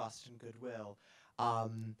mutual trust and goodwill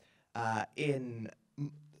in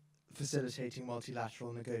facilitating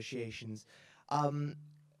multilateral negotiations,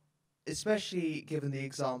 especially given the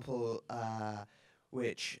example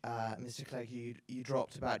which Mr. Clegg, you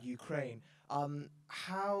dropped about Ukraine.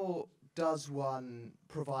 How does one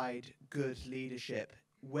provide good leadership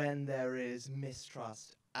when there is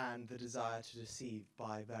mistrust and the desire to deceive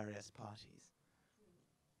by various parties?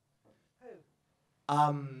 Who?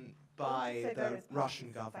 By the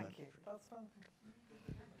Russian government. Thank you. That's fine.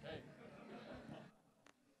 Okay.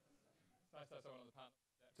 It's nice to have someone on the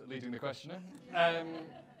panel leading the questioner.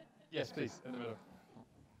 Yes, please, in the middle.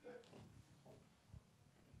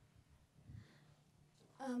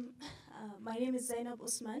 My name is Zainab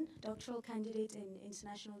Usman, doctoral candidate in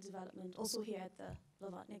international development, also here at the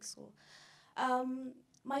Blavatnik School.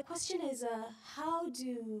 My question is, how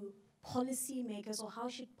do policymakers, or how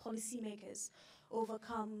should policymakers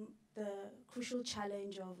overcome the crucial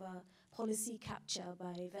challenge of policy capture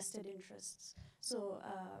by vested interests? So,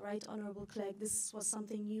 Right Honourable Clegg, this was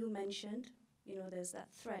something you mentioned, there's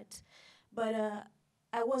that threat. But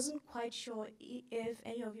I wasn't quite sure if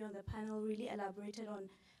any of you on the panel really elaborated on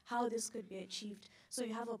how this could be achieved. So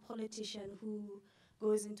you have a politician who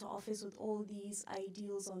goes into office with all these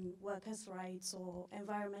ideals on workers' rights or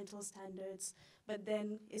environmental standards, but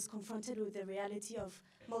then is confronted with the reality of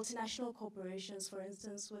multinational corporations, for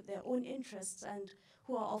instance, with their own interests and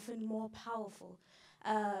who are often more powerful.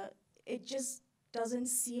 It just doesn't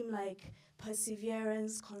seem like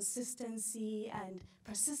perseverance, consistency, and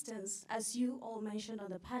persistence, as you all mentioned on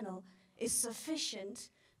the panel, is sufficient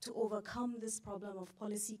to overcome this problem of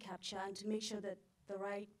policy capture and to make sure that the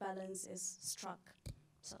right balance is struck.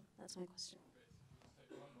 So that's my question.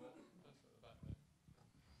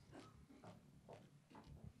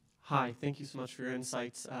 Hi, thank you so much for your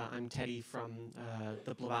insights. I'm Teddy from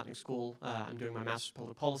the Blavatnik School. I'm doing my Master's of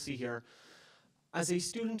Public Policy here. As a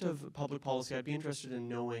student of public policy, I'd be interested in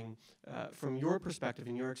knowing, from your perspective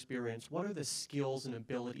and your experience, what are the skills and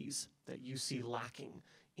abilities that you see lacking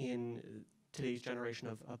in today's generation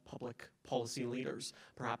of public policy leaders,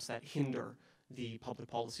 perhaps that hinder the public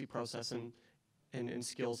policy process, and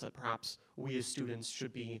skills that perhaps we as students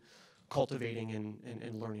should be cultivating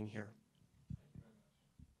and learning here?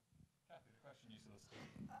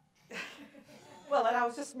 Well, and I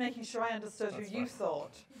was just making sure I understood who you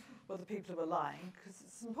thought were the people who were lying, because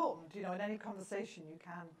it's important, in any conversation you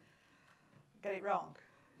can get it wrong,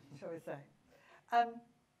 shall we say.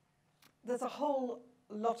 There's a whole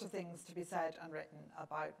lot of things to be said and written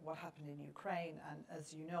about what happened in Ukraine, and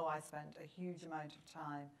as you know, I spent a huge amount of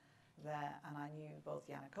time there, and I knew both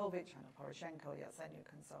Yanukovych, I know Poroshenko,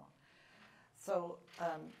 Yatsenyuk, and so on. So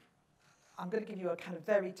I'm going to give you a kind of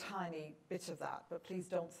very tiny bit of that, but please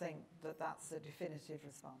don't think that that's a definitive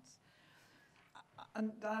response.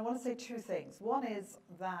 And I want to say two things. One is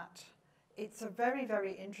that it's a very,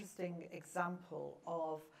 very interesting example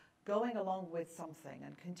of going along with something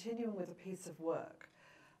and continuing with a piece of work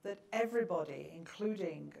that everybody,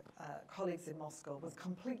 including colleagues in Moscow, was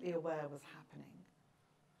completely aware was happening.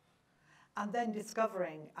 And then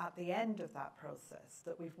discovering at the end of that process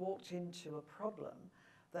that we've walked into a problem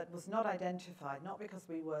that was not identified, not because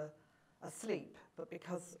we were asleep, but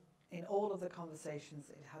because in all of the conversations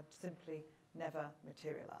it had simply never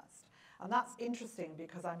materialized. And that's interesting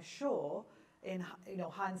because I'm sure in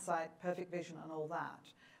hindsight, perfect vision and all that,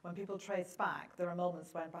 when people trace back, there are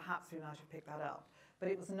moments when perhaps we might have picked that up, but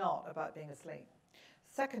it was not about being asleep.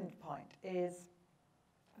 Second point is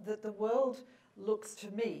that the world looks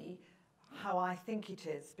to me how I think it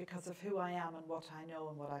is because of who I am and what I know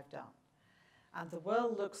and what I've done. And the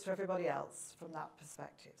world looks to everybody else from that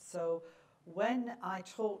perspective. So when I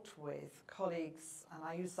talked with colleagues, and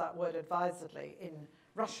I use that word advisedly, in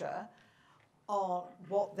Russia, on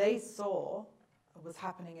what they saw was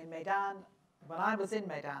happening in Meydan, when I was in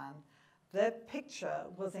Meydan, their picture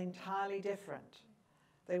was entirely different.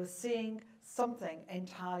 They were seeing something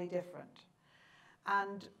entirely different.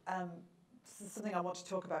 And this is something I want to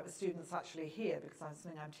talk about with students actually here, because that's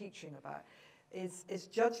something I'm teaching about, is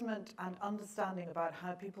judgment and understanding about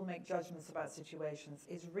how people make judgments about situations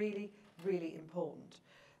is really, really important.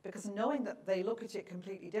 Because knowing that they look at it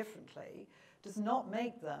completely differently does not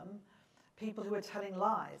make them people who are telling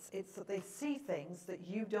lies. It's that they see things that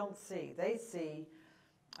you don't see. They see,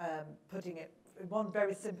 putting it, one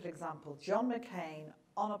very simple example, John McCain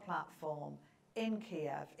on a platform in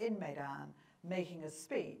Kiev, in Maidan, making a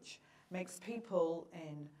speech, makes people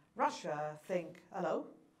in Russia think, hello,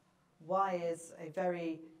 why is a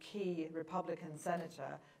very key Republican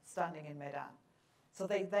senator standing in Maidan? So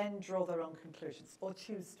they then draw their own conclusions, or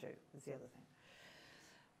choose to, is the other thing.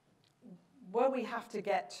 Where we have to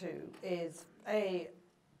get to is a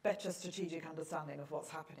better strategic understanding of what's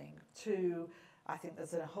happening. Two, I think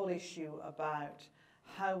there's a whole issue about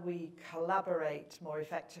how we collaborate more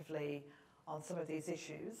effectively on some of these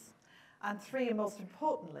issues. And three, and most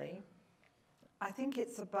importantly, I think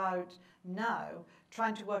it's about now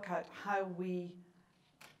trying to work out how we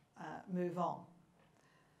move on.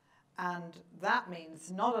 And that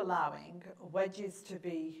means not allowing wedges to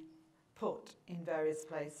be put in various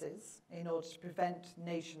places in order to prevent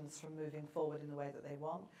nations from moving forward in the way that they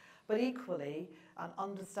want, but equally an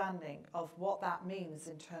understanding of what that means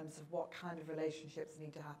in terms of what kind of relationships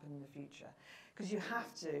need to happen in the future. Because you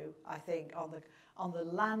have to, I think, on the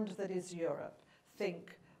land that is Europe,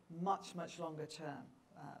 think much, much longer term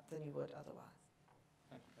than you would otherwise.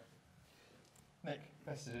 Thank you. Nick,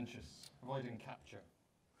 vested interests, avoiding capture.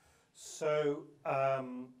 So, I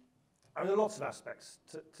mean, there are lots of aspects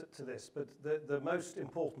to this, but the most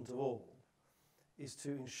important of all is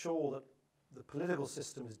to ensure that the political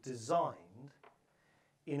system is designed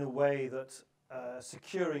in a way that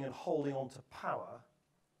securing and holding on to power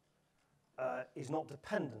is not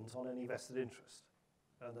dependent on any vested interest,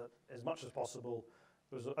 and that as much as possible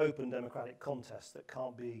there's an open democratic contest that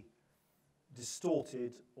can't be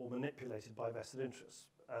distorted or manipulated by vested interests.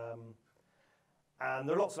 And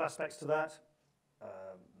there are lots of aspects to that.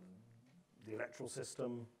 The electoral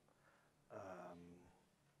system.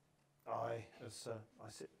 I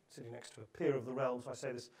sit sitting next to a peer of the realm, so I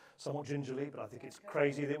say this somewhat gingerly, but I think it's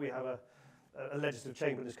crazy that we have a legislative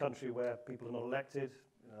chamber in this country where people are not elected.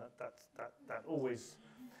 You know, that always.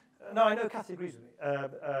 No, I know Cathy agrees with me.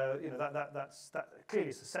 You know, that clearly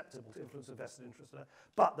is susceptible to influence of vested interest.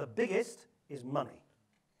 But the biggest is money,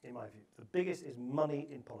 in my view. The biggest is money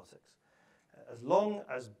in politics. As long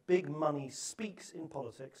as big money speaks in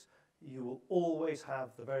politics, you will always have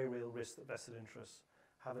the very real risk that vested interests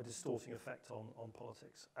have a distorting effect on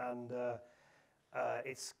politics. And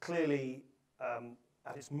it's clearly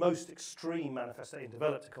at its most extreme manifestation in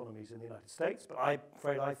developed economies in the United States, but I'm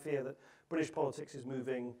afraid I fear that British politics is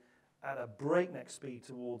moving at a breakneck speed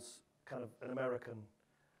towards kind of an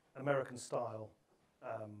American style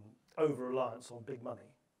over-reliance on big money.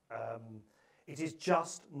 It is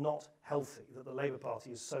just not healthy that the Labour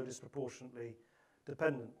Party is so disproportionately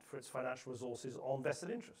dependent for its financial resources on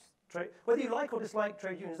vested interests. Whether you like or dislike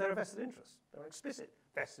trade unions, they're a vested interest. They're explicit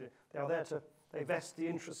vested. They are there to, they vest the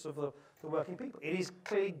interests of the working people. It is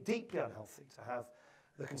clearly deeply unhealthy to have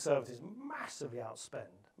the Conservatives massively outspend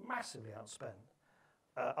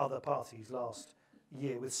other parties last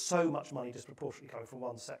year with so much money disproportionately coming from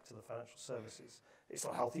one sector, the financial services. It's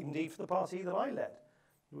not healthy indeed for the party that I led.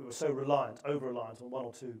 We were so over-reliant on one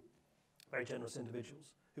or two very generous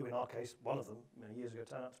individuals, who in our case, one of them, many years ago,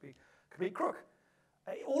 turned out to be a complete crook.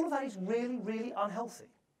 All of that is really, really unhealthy.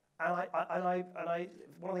 And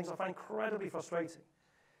one of the things I find incredibly frustrating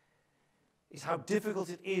is how difficult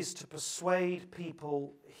it is to persuade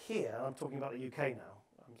people here, and I'm talking about the UK now,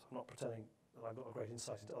 I'm not pretending that I've got a great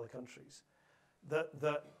insight into other countries, that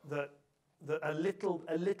a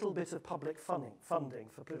little bit of public funding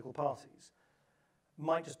for political parties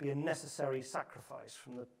might just be a necessary sacrifice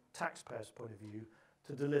from the taxpayer's point of view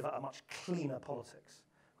to deliver a much cleaner politics.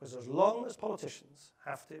 Because as long as politicians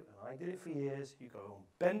have to, and I did it for years, you go on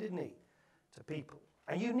bended knee to people,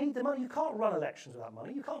 and you need the money. You can't run elections without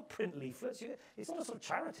money. You can't print leaflets. It's not a sort of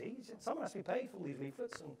charity. Someone has to be paid for all these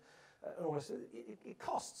leaflets, and all this. It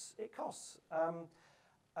costs. It costs.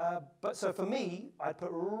 But so for me, I'd put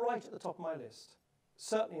right at the top of my list,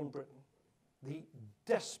 certainly in Britain, the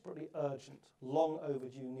desperately urgent, long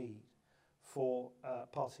overdue need for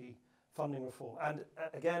party funding reform. And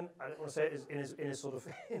again, I don't want to say it in as sort of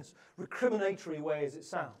in as recriminatory way as it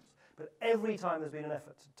sounds, but every time there's been an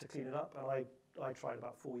effort to clean it up, and I tried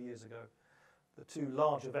about 4 years ago, the two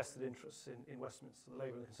larger vested interests in Westminster, the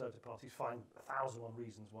Labour and the Conservative parties, find 1,001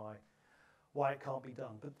 reasons why it can't be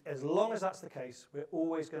done. But as long as that's the case, we're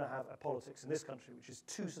always going to have a politics in this country which is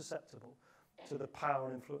too susceptible to the power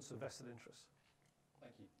and influence of vested interests.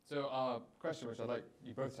 Thank you. So our question, which I'd like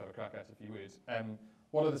you both to have a crack at, if you would,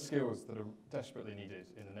 what are the skills that are desperately needed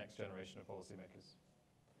in the next generation of policymakers?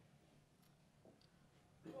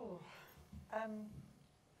 Oh,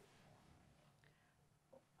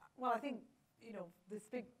 well, I think, you know, this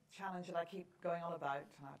big challenge that I keep going on about,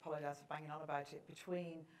 and I apologise for banging on about it,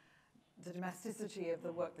 between the domesticity of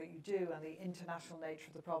the work that you do and the international nature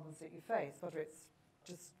of the problems that you face, whether it's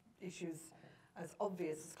just issues as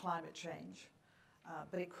obvious as climate change,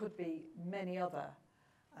 but it could be many other,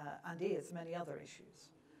 and is many other issues.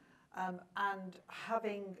 And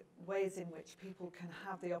having ways in which people can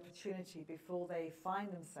have the opportunity before they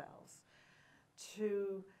find themselves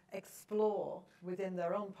to explore within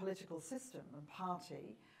their own political system and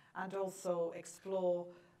party, and also explore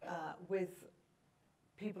with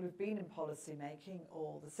people who've been in policy making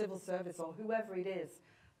or the civil service or whoever it is,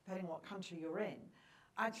 depending on what country you're in,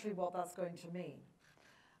 actually what that's going to mean.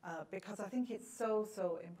 Because I think it's so,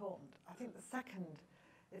 so important. I think the second,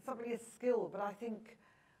 it's not really a skill, but I think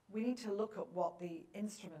we need to look at what the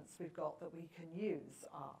instruments we've got that we can use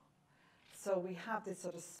are. So we have this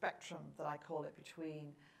sort of spectrum that I call it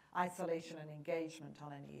between isolation and engagement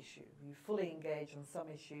on any issue. You fully engage on some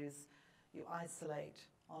issues, you isolate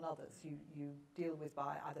on others. You deal with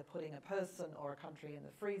by either putting a person or a country in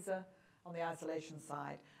the freezer on the isolation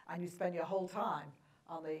side, and you spend your whole time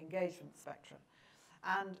on the engagement spectrum.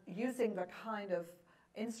 And using the kind of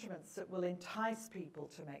instruments that will entice people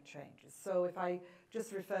to make changes. So if I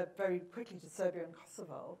just refer very quickly to Serbia and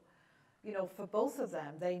Kosovo, you know, for both of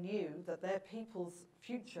them, they knew that their people's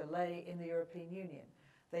future lay in the European Union.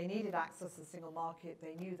 They needed access to the single market.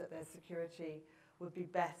 They knew that their security would be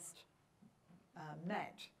best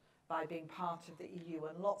met by being part of the EU,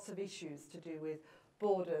 and lots of issues to do with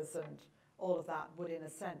borders and all of that would, in a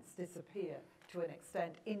sense, disappear to an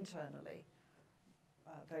extent internally,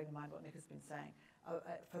 bearing in mind what Nick has been saying,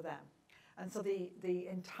 for them. And so the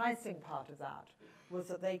enticing part of that was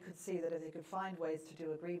that they could see that if they could find ways to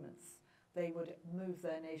do agreements, they would move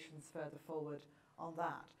their nations further forward on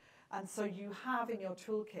that. And so you have in your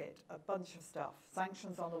toolkit a bunch of stuff,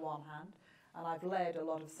 sanctions on the one hand, and I've led a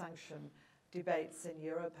lot of sanction debates in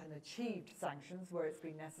Europe and achieved sanctions where it's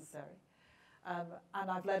been necessary. And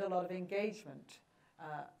I've led a lot of engagement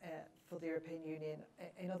for the European Union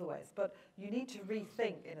in other ways. But you need to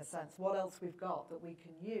rethink, in a sense, what else we've got that we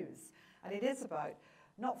can use. And it is about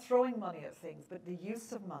not throwing money at things, but the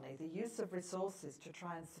use of money, the use of resources to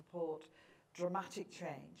try and support dramatic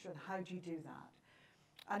change. And how do you do that?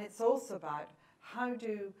 And it's also about how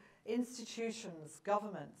do institutions,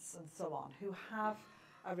 governments, and so on, who have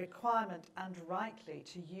a requirement, and rightly,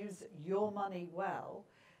 to use your money well,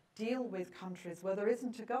 deal with countries where there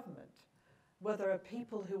isn't a government, where there are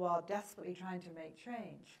people who are desperately trying to make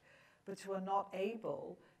change, but who are not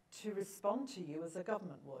able to respond to you as a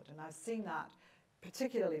government would. And I've seen that,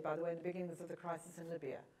 particularly, by the way, in the beginnings of the crisis in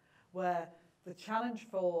Libya, where the challenge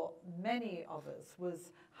for many of us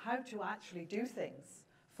was how to actually do things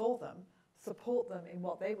for them, support them in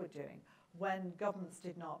what they were doing, when governments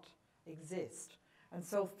did not exist. And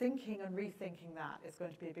so thinking and rethinking that is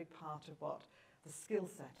going to be a big part of what the skill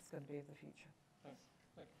set is going to be of the future. Thanks.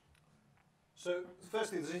 Thank you. So,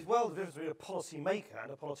 firstly, there's this world of difference between a policy maker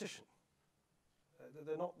and a politician.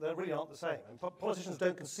 They really aren't the same. And politicians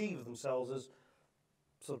don't conceive of themselves as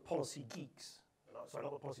sort of policy geeks. Sorry,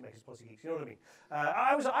 not the policy makers, policy geeks. You know what I mean?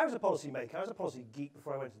 I was a policy maker. I was a policy geek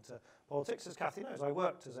before I went into politics, as Kathy knows. I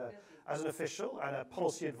worked as an official and a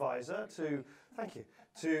policy advisor to, thank you,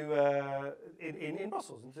 to in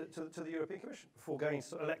Brussels and to the European Commission before going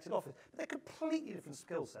into elected office. But they're completely different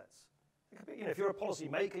skill sets. You know, if you're a policy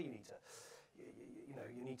maker, you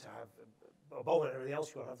need to have above everything else.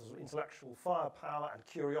 You've got to have the sort of intellectual firepower and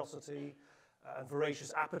curiosity. And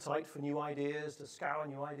voracious appetite for new ideas, to scour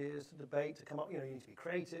new ideas, to debate, to come up, you know, you need to be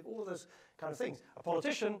creative, all of those kind of things. A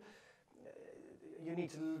politician, you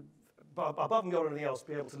need to, above and beyond everything else,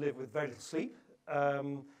 be able to live with very little sleep.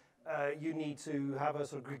 You need to have a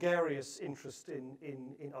sort of gregarious interest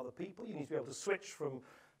in other people. You need to be able to switch from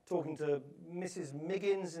talking to Mrs.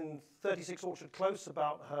 Miggins in 36 Orchard Close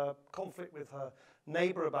about her conflict with her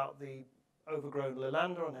neighbour about the overgrown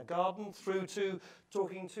lavender on her garden, through to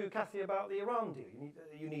talking to Kathy about the Iran deal.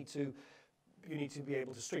 You need to be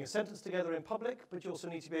able to string a sentence together in public, but you also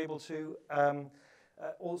need to be able to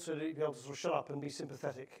sort of shut up and be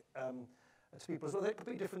sympathetic to people as well. They're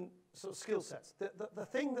completely different sort of skill sets. The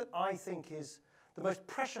thing that I think is the most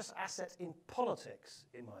precious asset in politics,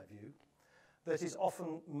 in my view, that is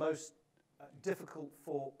often most difficult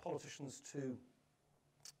for politicians to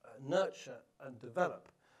nurture and develop,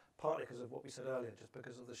 partly because of what we said earlier, just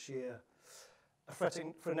because of the sheer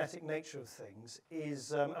frenetic nature of things,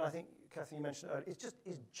 is, and I think, Catherine, you mentioned earlier,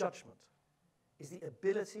 is judgment, is the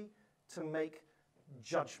ability to make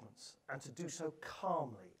judgments and to do so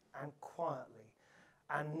calmly and quietly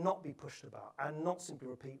and not be pushed about and not simply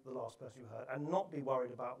repeat the last person you heard and not be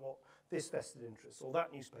worried about what this vested interest or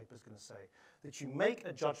that newspaper is going to say, that you make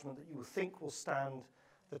a judgment that you think will stand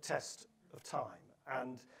the test of time.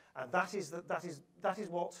 And that is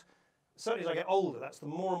what, certainly as I get older, that's the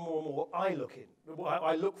more and more what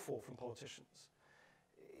I look for from politicians.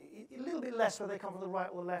 A little bit less whether they come from the right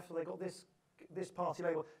or the left or they got this party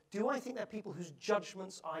label. Do I think they're people whose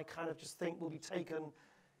judgments I kind of just think will be taken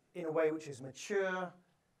in a way which is mature,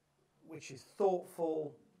 which is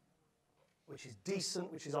thoughtful, which is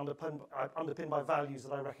decent, which is underpinned by values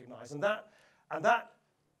that I recognise, and that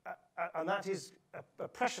is a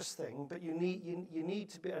precious thing. But you need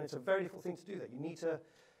to be, and it's a very difficult thing to do. That you need to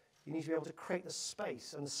be able to create the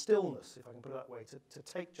space and the stillness, if I can put it that way, to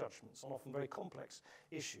take judgments on often very complex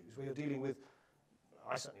issues where you're dealing with.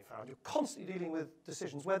 I certainly found you're constantly dealing with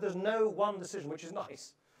decisions where there's no one decision, which is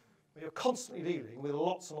nice. But you're constantly dealing with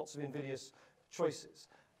lots and lots of invidious choices,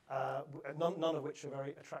 none of which are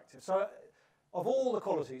very attractive. So of all the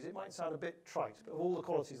qualities, it might sound a bit trite, but of all the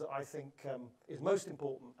qualities that I think is most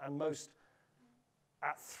important and most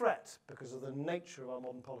at threat because of the nature of our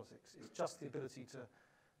modern politics, is just the ability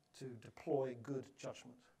to deploy good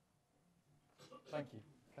judgment. Thank you.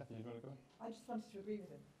 Kathy, you want to go? I just wanted to agree with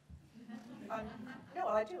him. No,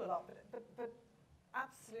 I do a lot, but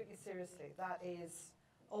absolutely seriously, that is,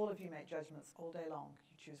 all of you make judgments all day long.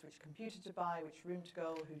 You choose which computer to buy, which room to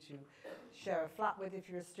go, who to share a flat with if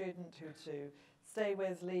you're a student, who to stay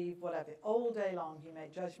with, leave, whatever. All day long you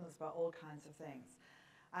make judgments about all kinds of things.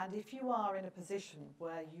 And if you are in a position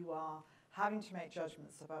where you are having to make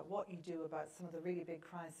judgments about what you do about some of the really big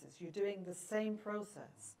crises, you're doing the same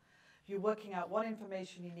process. You're working out what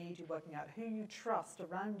information you need, you're working out who you trust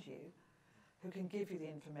around you, who can give you the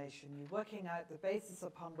information. You're working out the basis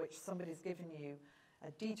upon which somebody's given you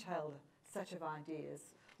a detailed set of ideas,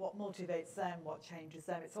 what motivates them, what changes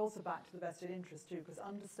them. It's also back to the vested interest too, because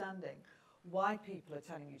understanding why people are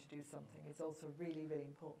telling you to do something is also really, really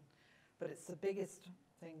important. But it's the biggest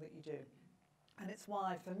thing that you do. And it's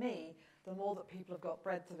why, for me, the more that people have got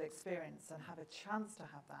breadth of experience and have a chance to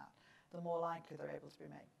have that, the more likely they're able to be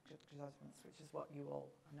make judgments, which is what you all,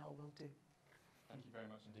 I know, will do. Thank you very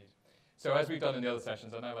much indeed. So as we've done in the other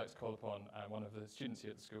sessions, I'd now like to call upon one of the students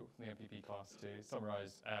here at the school, the MPP class, to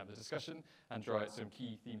summarise the discussion and draw out some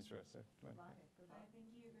key themes for us. So, thank you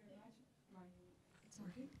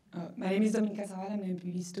very much. My name is Dominica Zavala. I'm an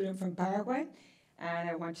MPP student from Paraguay. And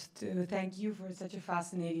I want to thank you for such a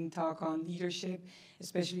fascinating talk on leadership,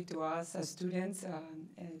 especially to us as students,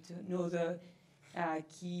 and to know the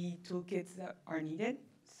key toolkits that are needed.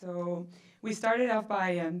 So we started off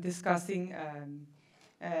by discussing,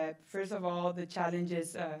 first of all, the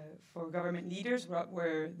challenges for government leaders, what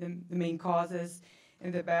were the main causes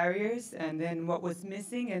and the barriers, and then what was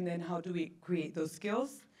missing, and then how do we create those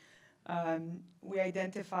skills. We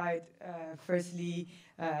identified, firstly,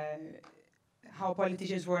 how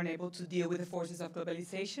politicians weren't able to deal with the forces of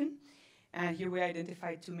globalization. And here we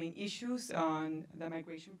identified two main issues on the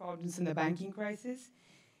migration problems and the banking crisis.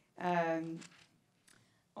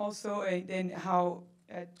 Also, then how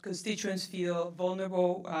constituents feel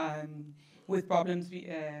vulnerable with problems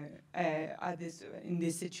in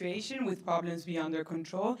this situation, with problems beyond their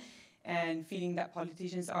control, and feeling that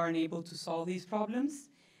politicians aren't able to solve these problems.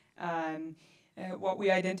 What we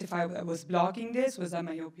identified that was blocking this was the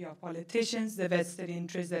myopia of politicians, the vested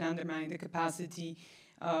interests that undermine the capacity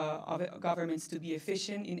of governments to be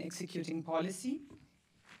efficient in executing policy.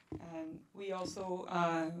 We also,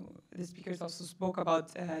 the speakers also spoke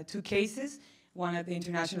about two cases, one at the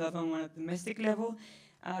international level and one at the domestic level.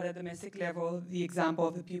 At the domestic level, the example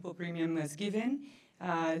of the pupil premium was given,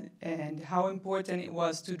 and how important it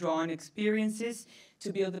was to draw on experiences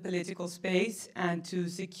to build the political space and to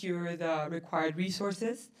secure the required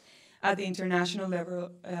resources. At the international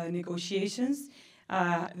level negotiations,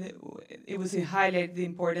 it was to highlight the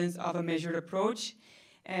importance of a measured approach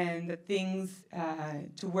and the things,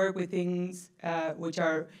 to work with things which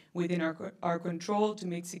are within our control to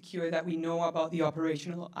make secure that we know about the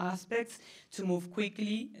operational aspects, to move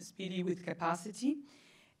quickly, speedily with capacity,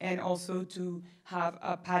 and also to have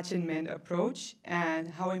a patch and mend approach, and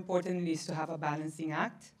how important it is to have a balancing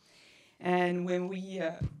act. And when we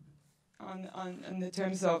on the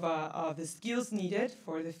terms of the skills needed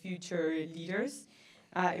for the future leaders.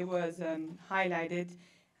 It was highlighted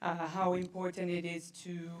how important it is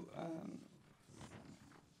to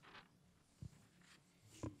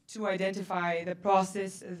identify the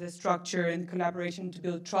process, the structure, and collaboration to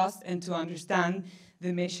build trust and to understand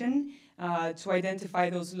the mission, to identify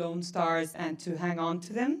those lone stars and to hang on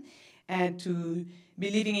to them, and to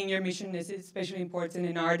believing in your mission is especially important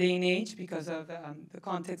in our day and age because of the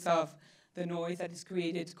context of the noise that is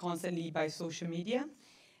created constantly by social media.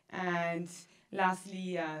 And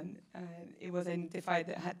lastly, it was identified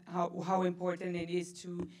that how important it is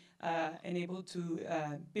to enable to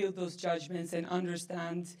build those judgments and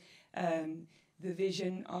understand the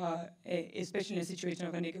vision, especially in a situation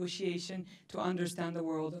of a negotiation, to understand the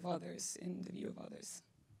world of others and the view of others.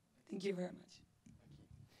 Thank you very much.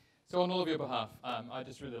 So on all of your behalf, I'd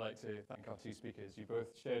just really like to thank our two speakers. You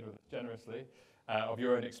both shared generously of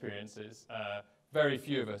your own experiences. Very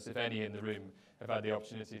few of us, if any, in the room have had the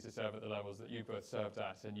opportunity to serve at the levels that you both served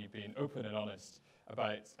at, and you've been open and honest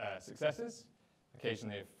about successes,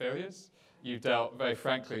 occasionally of failures. You've dealt very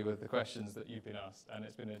frankly with the questions that you've been asked, and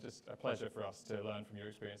it's been just a pleasure for us to learn from your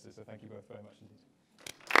experiences, so thank you both very much indeed.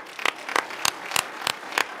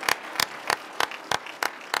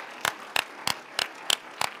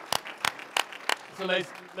 So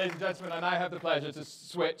ladies and gentlemen, I now have the pleasure to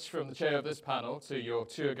switch from the chair of this panel to your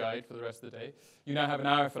tour guide for the rest of the day. You now have an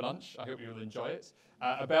hour for lunch. I hope you will enjoy it.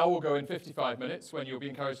 A bell will go in 55 minutes when you'll be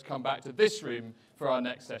encouraged to come back to this room for our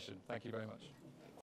next session. Thank you very much.